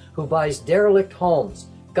Kennedy, who buys derelict homes,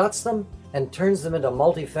 guts them, and turns them into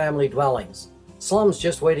multi-family dwellings. Slums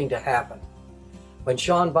just waiting to happen. When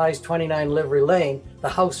Sean buys 29 Livery Lane, the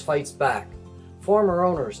house fights back. Former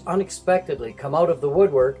owners unexpectedly come out of the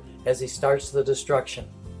woodwork as he starts the destruction.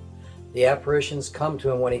 The apparitions come to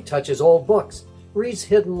him when he touches old books, reads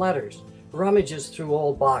hidden letters, rummages through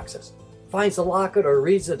old boxes, finds a locket, or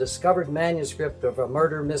reads a discovered manuscript of a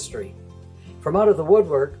murder mystery. From Out of the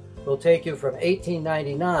Woodwork will take you from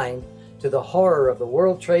 1899 to the horror of the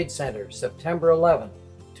World Trade Center, September 11,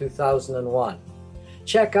 2001.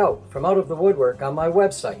 Check out From Out of the Woodwork on my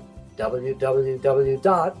website,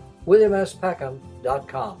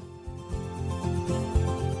 www.williamspeckham.com.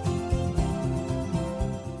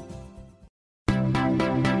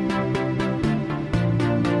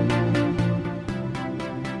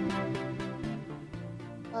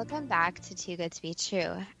 Welcome back to Too Good to Be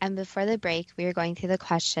True. And before the break, we were going through the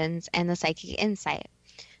questions and the psychic insight.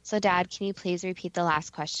 So, Dad, can you please repeat the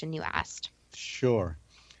last question you asked? Sure.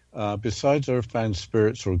 Besides earthbound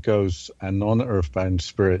spirits or ghosts and non-earthbound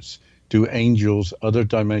spirits, do angels, other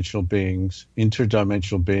dimensional beings,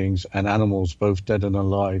 interdimensional beings, and animals, both dead and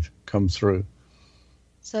alive, come through?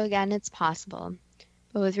 So again, it's possible.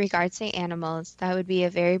 But with regards to animals, that would be a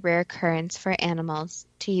very rare occurrence for animals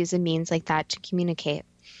to use a means like that to communicate.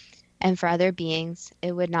 And for other beings,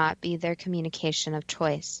 it would not be their communication of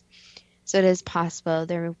choice. So it is possible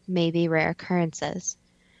there may be rare occurrences,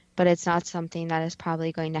 but it's not something that is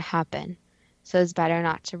probably going to happen. So it's better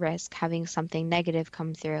not to risk having something negative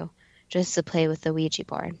come through just to play with the Ouija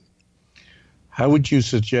board. How would you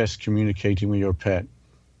suggest communicating with your pet?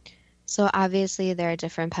 So obviously there are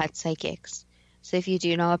different pet psychics. So if you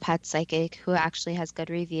do know a pet psychic who actually has good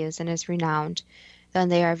reviews and is renowned, then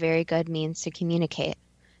they are a very good means to communicate.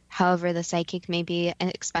 However, the psychic may be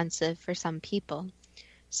expensive for some people.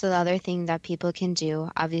 So the other thing that people can do,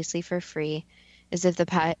 obviously for free, is if the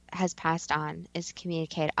pet has passed on, is to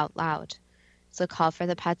communicate out loud. So call for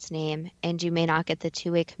the pet's name, and you may not get the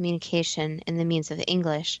two-way communication in the means of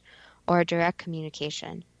English or direct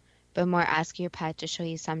communication, but more ask your pet to show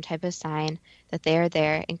you some type of sign that they are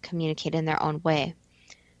there and communicate in their own way.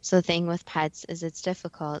 So the thing with pets is it's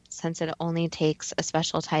difficult since it only takes a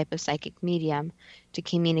special type of psychic medium to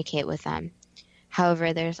communicate with them.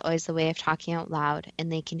 However, there's always a way of talking out loud,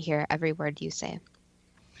 and they can hear every word you say.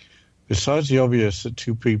 Besides the obvious that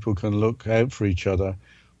two people can look out for each other,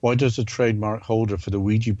 why does the trademark holder for the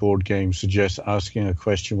Ouija board game suggest asking a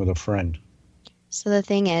question with a friend? So the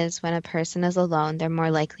thing is, when a person is alone, they're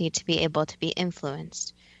more likely to be able to be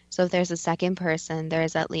influenced. So if there's a second person, there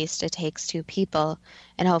is at least it takes two people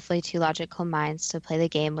and hopefully two logical minds to play the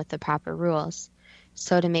game with the proper rules.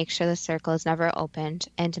 So to make sure the circle is never opened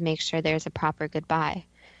and to make sure there's a proper goodbye.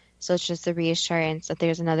 So it's just the reassurance that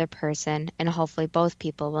there's another person and hopefully both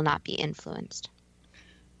people will not be influenced.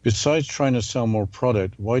 Besides trying to sell more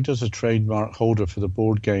product, why does a trademark holder for the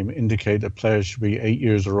board game indicate that players should be 8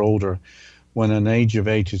 years or older when an age of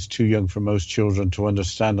 8 is too young for most children to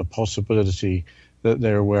understand the possibility that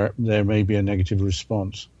there may be a negative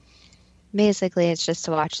response? Basically, it's just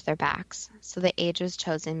to watch their backs. So the age was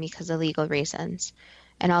chosen because of legal reasons.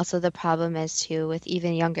 And also the problem is, too, with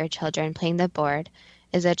even younger children playing the board,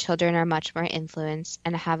 is that children are much more influenced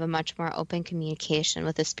and have a much more open communication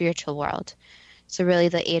with the spiritual world. So really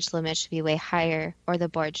the age limit should be way higher, or the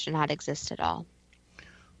board should not exist at all.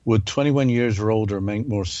 Would 21 years or older make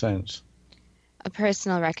more sense? A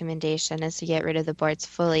personal recommendation is to get rid of the boards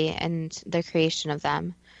fully and the creation of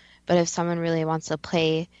them. But if someone really wants to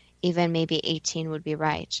play, even maybe 18 would be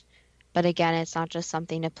right. But again, it's not just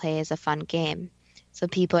something to play as a fun game. So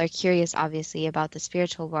people are curious, obviously, about the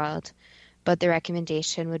spiritual world, but the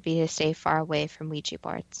recommendation would be to stay far away from Ouija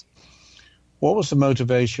boards. What was the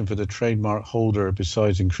motivation for the trademark holder,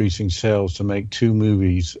 besides increasing sales, to make two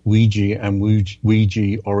movies, WEE-jee and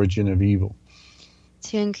WEE-jee Origin of Evil?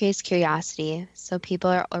 To increase curiosity. So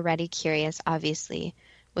people are already curious, obviously,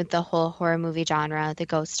 with the whole horror movie genre, the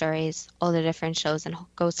ghost stories, all the different shows, and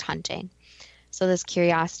ghost hunting. So this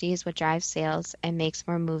curiosity is what drives sales and makes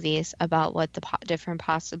more movies about what the different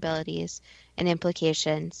possibilities and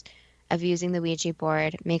implications of using the Ouija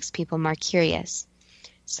board makes people more curious.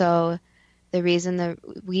 So the reason the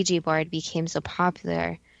Ouija board became so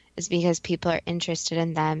popular is because people are interested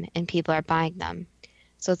in them and people are buying them.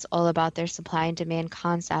 So it's all about their supply and demand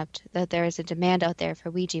concept, that there is a demand out there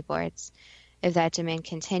for Ouija boards. If that demand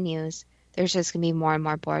continues, there's just going to be more and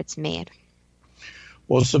more boards made.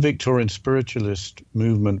 Was the Victorian spiritualist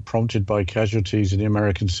movement prompted by casualties in the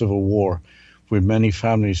American Civil War, with many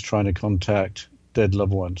families trying to contact dead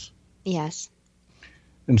loved ones? Yes.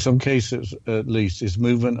 In some cases, at least, is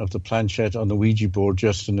movement of the planchette on the Ouija board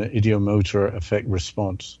just an ideomotor effect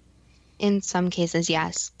response? In some cases,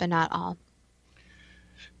 yes, but not all.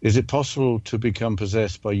 Is it possible to become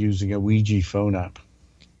possessed by using a Ouija phone app?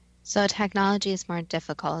 So technology is more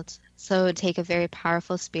difficult. So it would take a very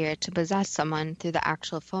powerful spirit to possess someone through the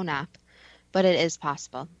actual phone app, but it is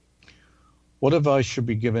possible. What advice should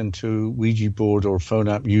be given to Ouija board or phone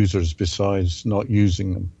app users besides not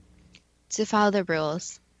using them? To follow the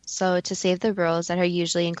rules. So to save the rules that are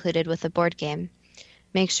usually included with the board game.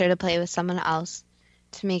 Make sure to play with someone else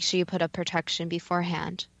to make sure you put up protection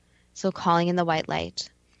beforehand. So calling in the white light.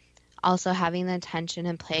 Also having the intention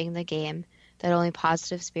and playing the game that only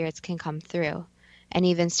positive spirits can come through, and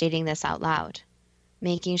even stating this out loud.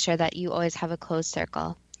 Making sure that you always have a closed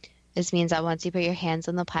circle. This means that once you put your hands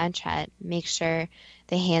on the planchette, make sure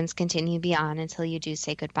the hands continue to be on until you do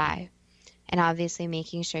say goodbye. And obviously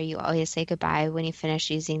making sure you always say goodbye when you finish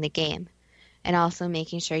using the game. And also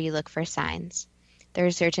making sure you look for signs. There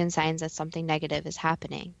are certain signs that something negative is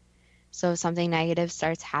happening. So if something negative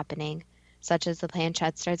starts happening, such as the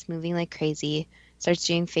planchette starts moving like crazy, starts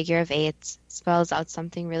doing figure of eights, spells out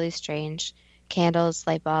something really strange, candles,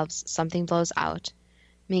 light bulbs, something blows out,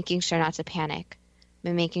 making sure not to panic,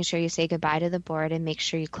 but making sure you say goodbye to the board and make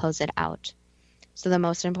sure you close it out. So the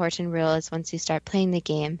most important rule is once you start playing the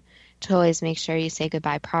game, to always make sure you say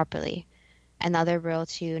goodbye properly. Another rule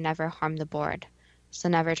to never harm the board. So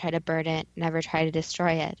never try to burn it, never try to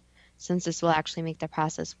destroy it, since this will actually make the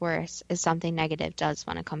process worse if something negative does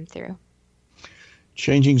want to come through.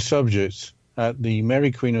 Changing subjects, at the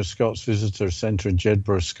Mary Queen of Scots Visitor Centre in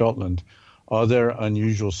Jedburgh, Scotland, are there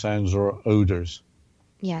unusual sounds or odours?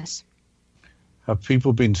 Yes. Have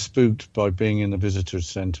people been spooked by being in the visitor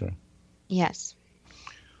centre? Yes.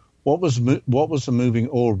 What was the moving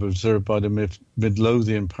orb observed by the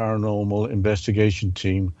Midlothian Paranormal Investigation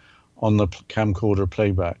Team on the camcorder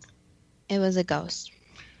playback? It was a ghost.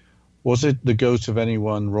 Was it the ghost of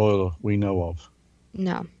anyone royal we know of?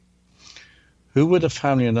 No. Who were the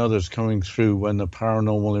family and others coming through when the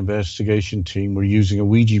Paranormal Investigation Team were using a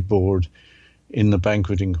Ouija board in the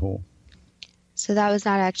banqueting hall? So that was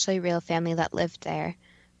not actually a real family that lived there,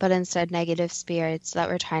 but instead negative spirits that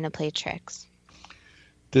were trying to play tricks.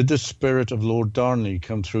 Did the spirit of Lord Darnley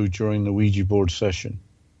come through during the Ouija board session?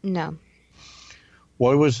 No.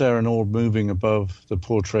 Why was there an orb moving above the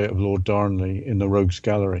portrait of Lord Darnley in the Rogues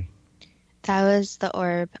Gallery? That was the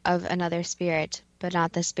orb of another spirit, but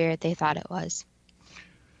not the spirit they thought it was.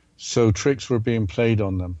 So tricks were being played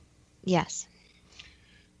on them? Yes.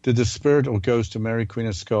 Did the spirit or ghost of Mary Queen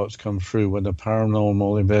of Scots come through when the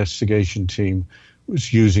Paranormal Investigation Team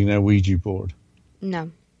was using their Ouija board?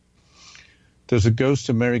 No. Does the ghost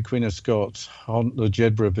of Mary Queen of Scots haunt the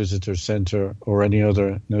Jedburgh Visitor Centre or any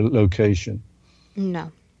other location?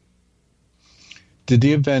 No. Did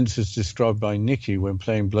the events as described by Nikki when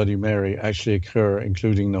playing Bloody Mary actually occur,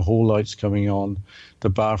 including the hall lights coming on, the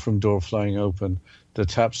bathroom door flying open, the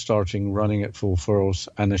tap starting running at full force,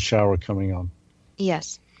 and the shower coming on?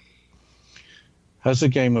 Yes. Has the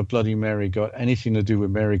game of Bloody Mary got anything to do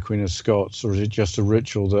with Mary Queen of Scots, or is it just a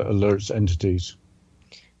ritual that alerts entities?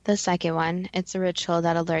 The second one, it's a ritual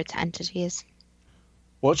that alerts entities.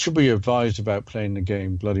 What should we advise about playing the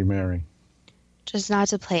game Bloody Mary? Just not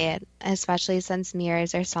to play it, especially since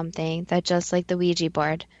mirrors are something that, just like the Ouija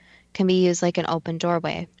board, can be used like an open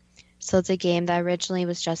doorway. So it's a game that originally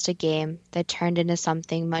was just a game that turned into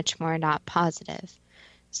something much more not positive.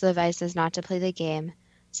 So the advice is not to play the game,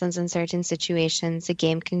 since in certain situations the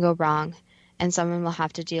game can go wrong and someone will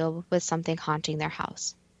have to deal with something haunting their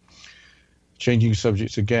house. Changing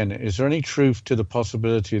subjects again, is there any truth to the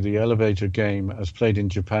possibility of the elevator game, as played in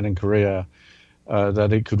Japan and Korea,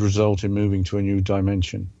 that it could result in moving to a new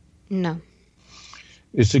dimension? No.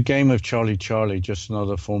 Is the game of Charlie Charlie just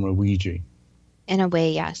another form of Ouija? In a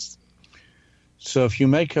way, yes. So if you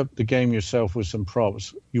make up the game yourself with some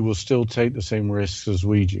props, you will still take the same risks as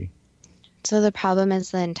Ouija? So the problem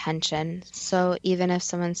is the intention. So even if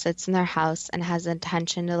someone sits in their house and has the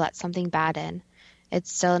intention to let something bad in,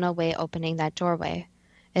 it's still in a way opening that doorway.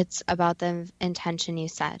 It's about the intention you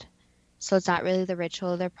set. So it's not really the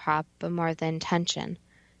ritual or the prop, but more the intention.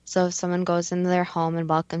 So if someone goes into their home and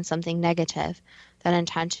welcomes something negative, that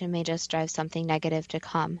intention may just drive something negative to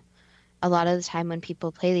come. A lot of the time when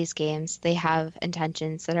people play these games, they have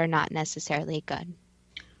intentions that are not necessarily good.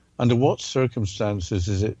 Under what circumstances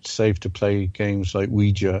is it safe to play games like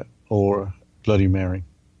Ouija or Bloody Mary?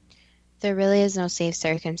 There really is no safe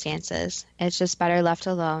circumstances. It's just better left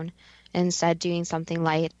alone, and instead doing something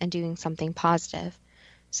light and doing something positive.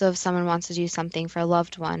 So if someone wants to do something for a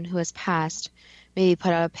loved one who has passed, maybe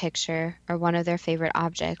put out a picture or one of their favorite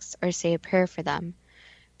objects or say a prayer for them.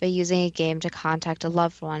 But using a game to contact a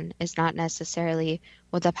loved one is not necessarily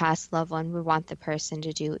what the past loved one would want the person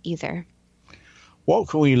to do either. What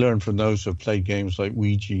can we learn from those who have played games like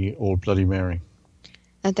Ouija or Bloody Mary?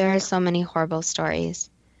 That there are so many horrible stories,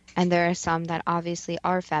 and there are some that obviously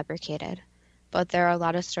are fabricated, but there are a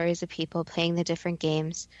lot of stories of people playing the different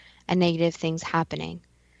games and negative things happening,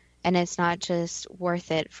 and it's not just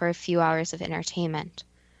worth it for a few hours of entertainment.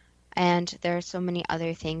 And there are so many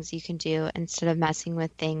other things you can do instead of messing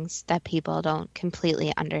with things that people don't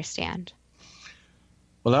completely understand.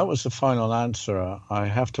 Well, that was the final answer. I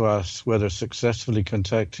have to ask whether successfully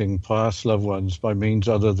contacting past loved ones by means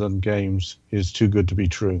other than games is too good to be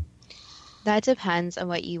true. That depends on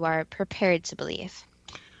what you are prepared to believe.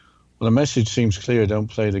 Well, the message seems clear: don't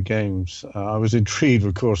play the games. I was intrigued,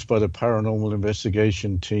 of course, by the paranormal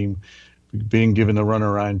investigation team being given a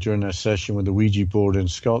runaround during their session with the Ouija board in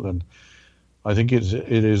Scotland. I think it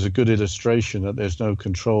is a good illustration that there's no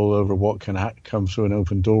control over what can come through an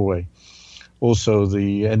open doorway. Also,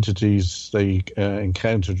 the entities they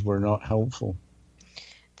encountered were not helpful.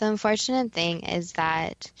 The unfortunate thing is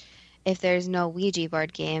that if there's no Ouija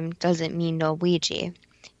board game, doesn't mean no Ouija.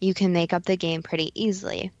 You can make up the game pretty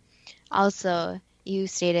easily. Also, you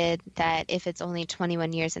stated that if it's only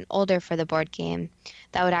 21 years and older for the board game,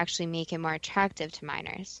 that would actually make it more attractive to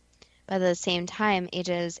minors. But at the same time,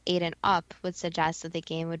 ages 8 and up would suggest that the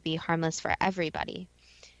game would be harmless for everybody.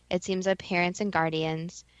 It seems that parents and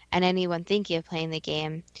guardians, and anyone thinking of playing the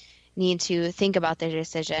game, need to think about their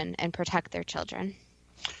decision and protect their children.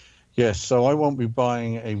 Yes, so I won't be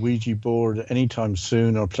buying a Ouija board anytime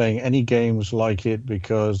soon or playing any games like it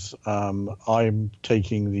because I'm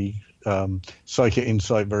taking the psychic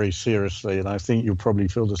insight very seriously, and I think you'll probably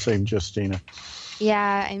feel the same, Justina.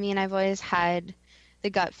 Yeah, I mean, I've always had the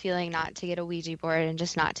gut feeling not to get a Ouija board and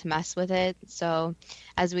just not to mess with it. So,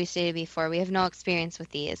 as we stated before, we have no experience with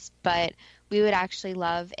these, but we would actually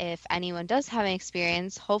love if anyone does have an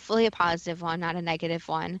experience, hopefully a positive one, not a negative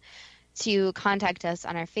one, to contact us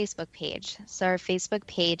on our Facebook page. So our Facebook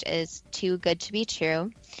page is Too Good to Be True,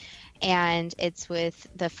 and it's with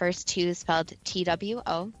the first two spelled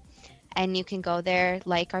TWO. And you can go there,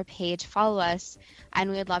 like our page, follow us, and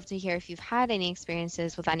we would love to hear if you've had any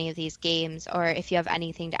experiences with any of these games or if you have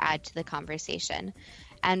anything to add to the conversation.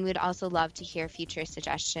 And we'd also love to hear future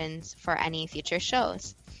suggestions for any future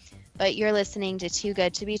shows. But you're listening to Too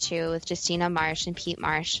Good to Be True with Justina Marsh and Pete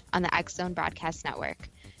Marsh on the X Zone Broadcast Network,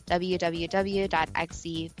 www.xzbn.net.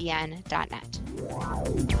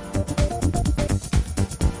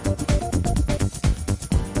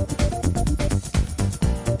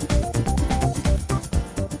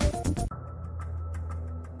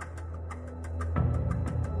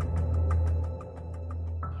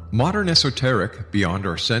 Modern Esoteric, Beyond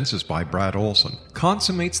Our Senses by Brad Olson,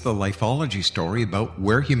 consummates the lifeology story about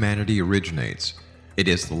where humanity originates. It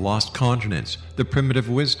is the lost continents, the primitive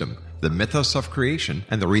wisdom, the mythos of creation,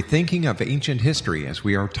 and the rethinking of ancient history as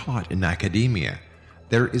we are taught in academia.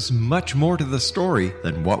 There is much more to the story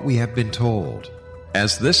than what we have been told.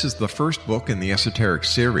 As this is the first book in the Esoteric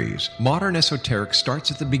series, Modern Esoteric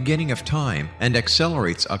starts at the beginning of time and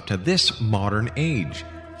accelerates up to this modern age.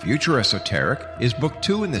 Future Esoteric is book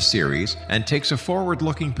 2 in the series and takes a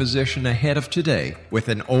forward-looking position ahead of today with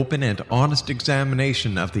an open and honest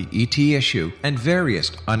examination of the ET issue and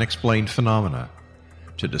various unexplained phenomena.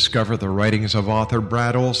 To discover the writings of author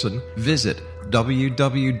Brad Olson, visit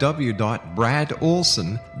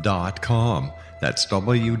www.bradolson.com. That's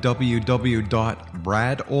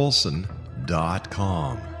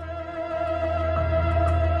www.bradolson.com.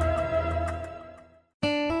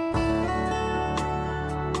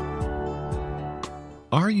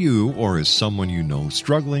 Are you or is someone you know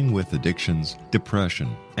struggling with addictions,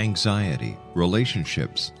 depression, anxiety,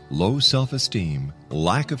 relationships, low self-esteem,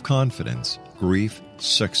 lack of confidence, grief,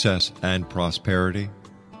 success, and prosperity?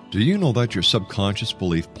 Do you know that your subconscious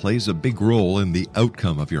belief plays a big role in the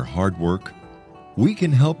outcome of your hard work? We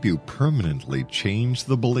can help you permanently change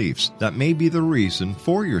the beliefs that may be the reason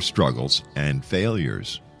for your struggles and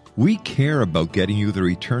failures. We care about getting you the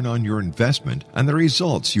return on your investment and the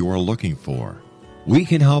results you are looking for. We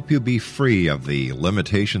can help you be free of the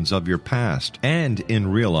limitations of your past and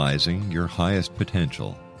in realizing your highest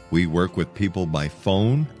potential. We work with people by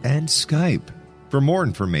phone and Skype. For more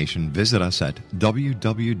information, visit us at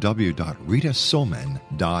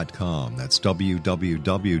www.ritasoman.com. That's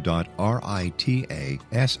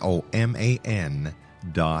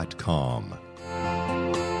www.ritasoman.com.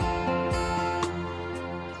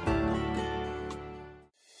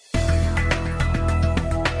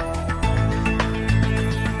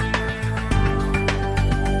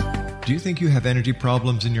 Do you think you have energy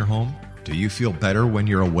problems in your home? Do you feel better when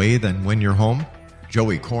you're away than when you're home?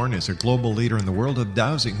 Joey Korn is a global leader in the world of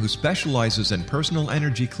dowsing who specializes in personal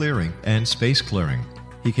energy clearing and space clearing.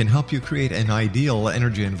 He can help you create an ideal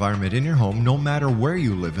energy environment in your home no matter where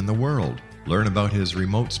you live in the world. Learn about his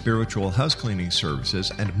remote spiritual house cleaning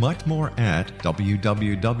services and much more at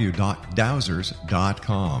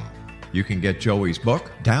www.dowsers.com. You can get Joey's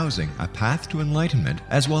book, Dowsing, A Path to Enlightenment,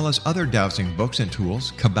 as well as other dowsing books and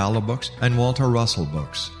tools, Kabbalah books, and Walter Russell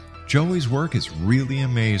books. Joey's work is really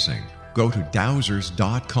amazing. Go to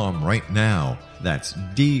dowsers.com right now. That's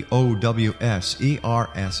DOWSERS.com,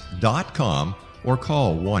 or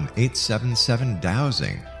call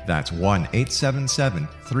 1-877-DOWSING. That's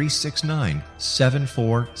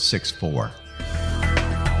 1-877-369-7464.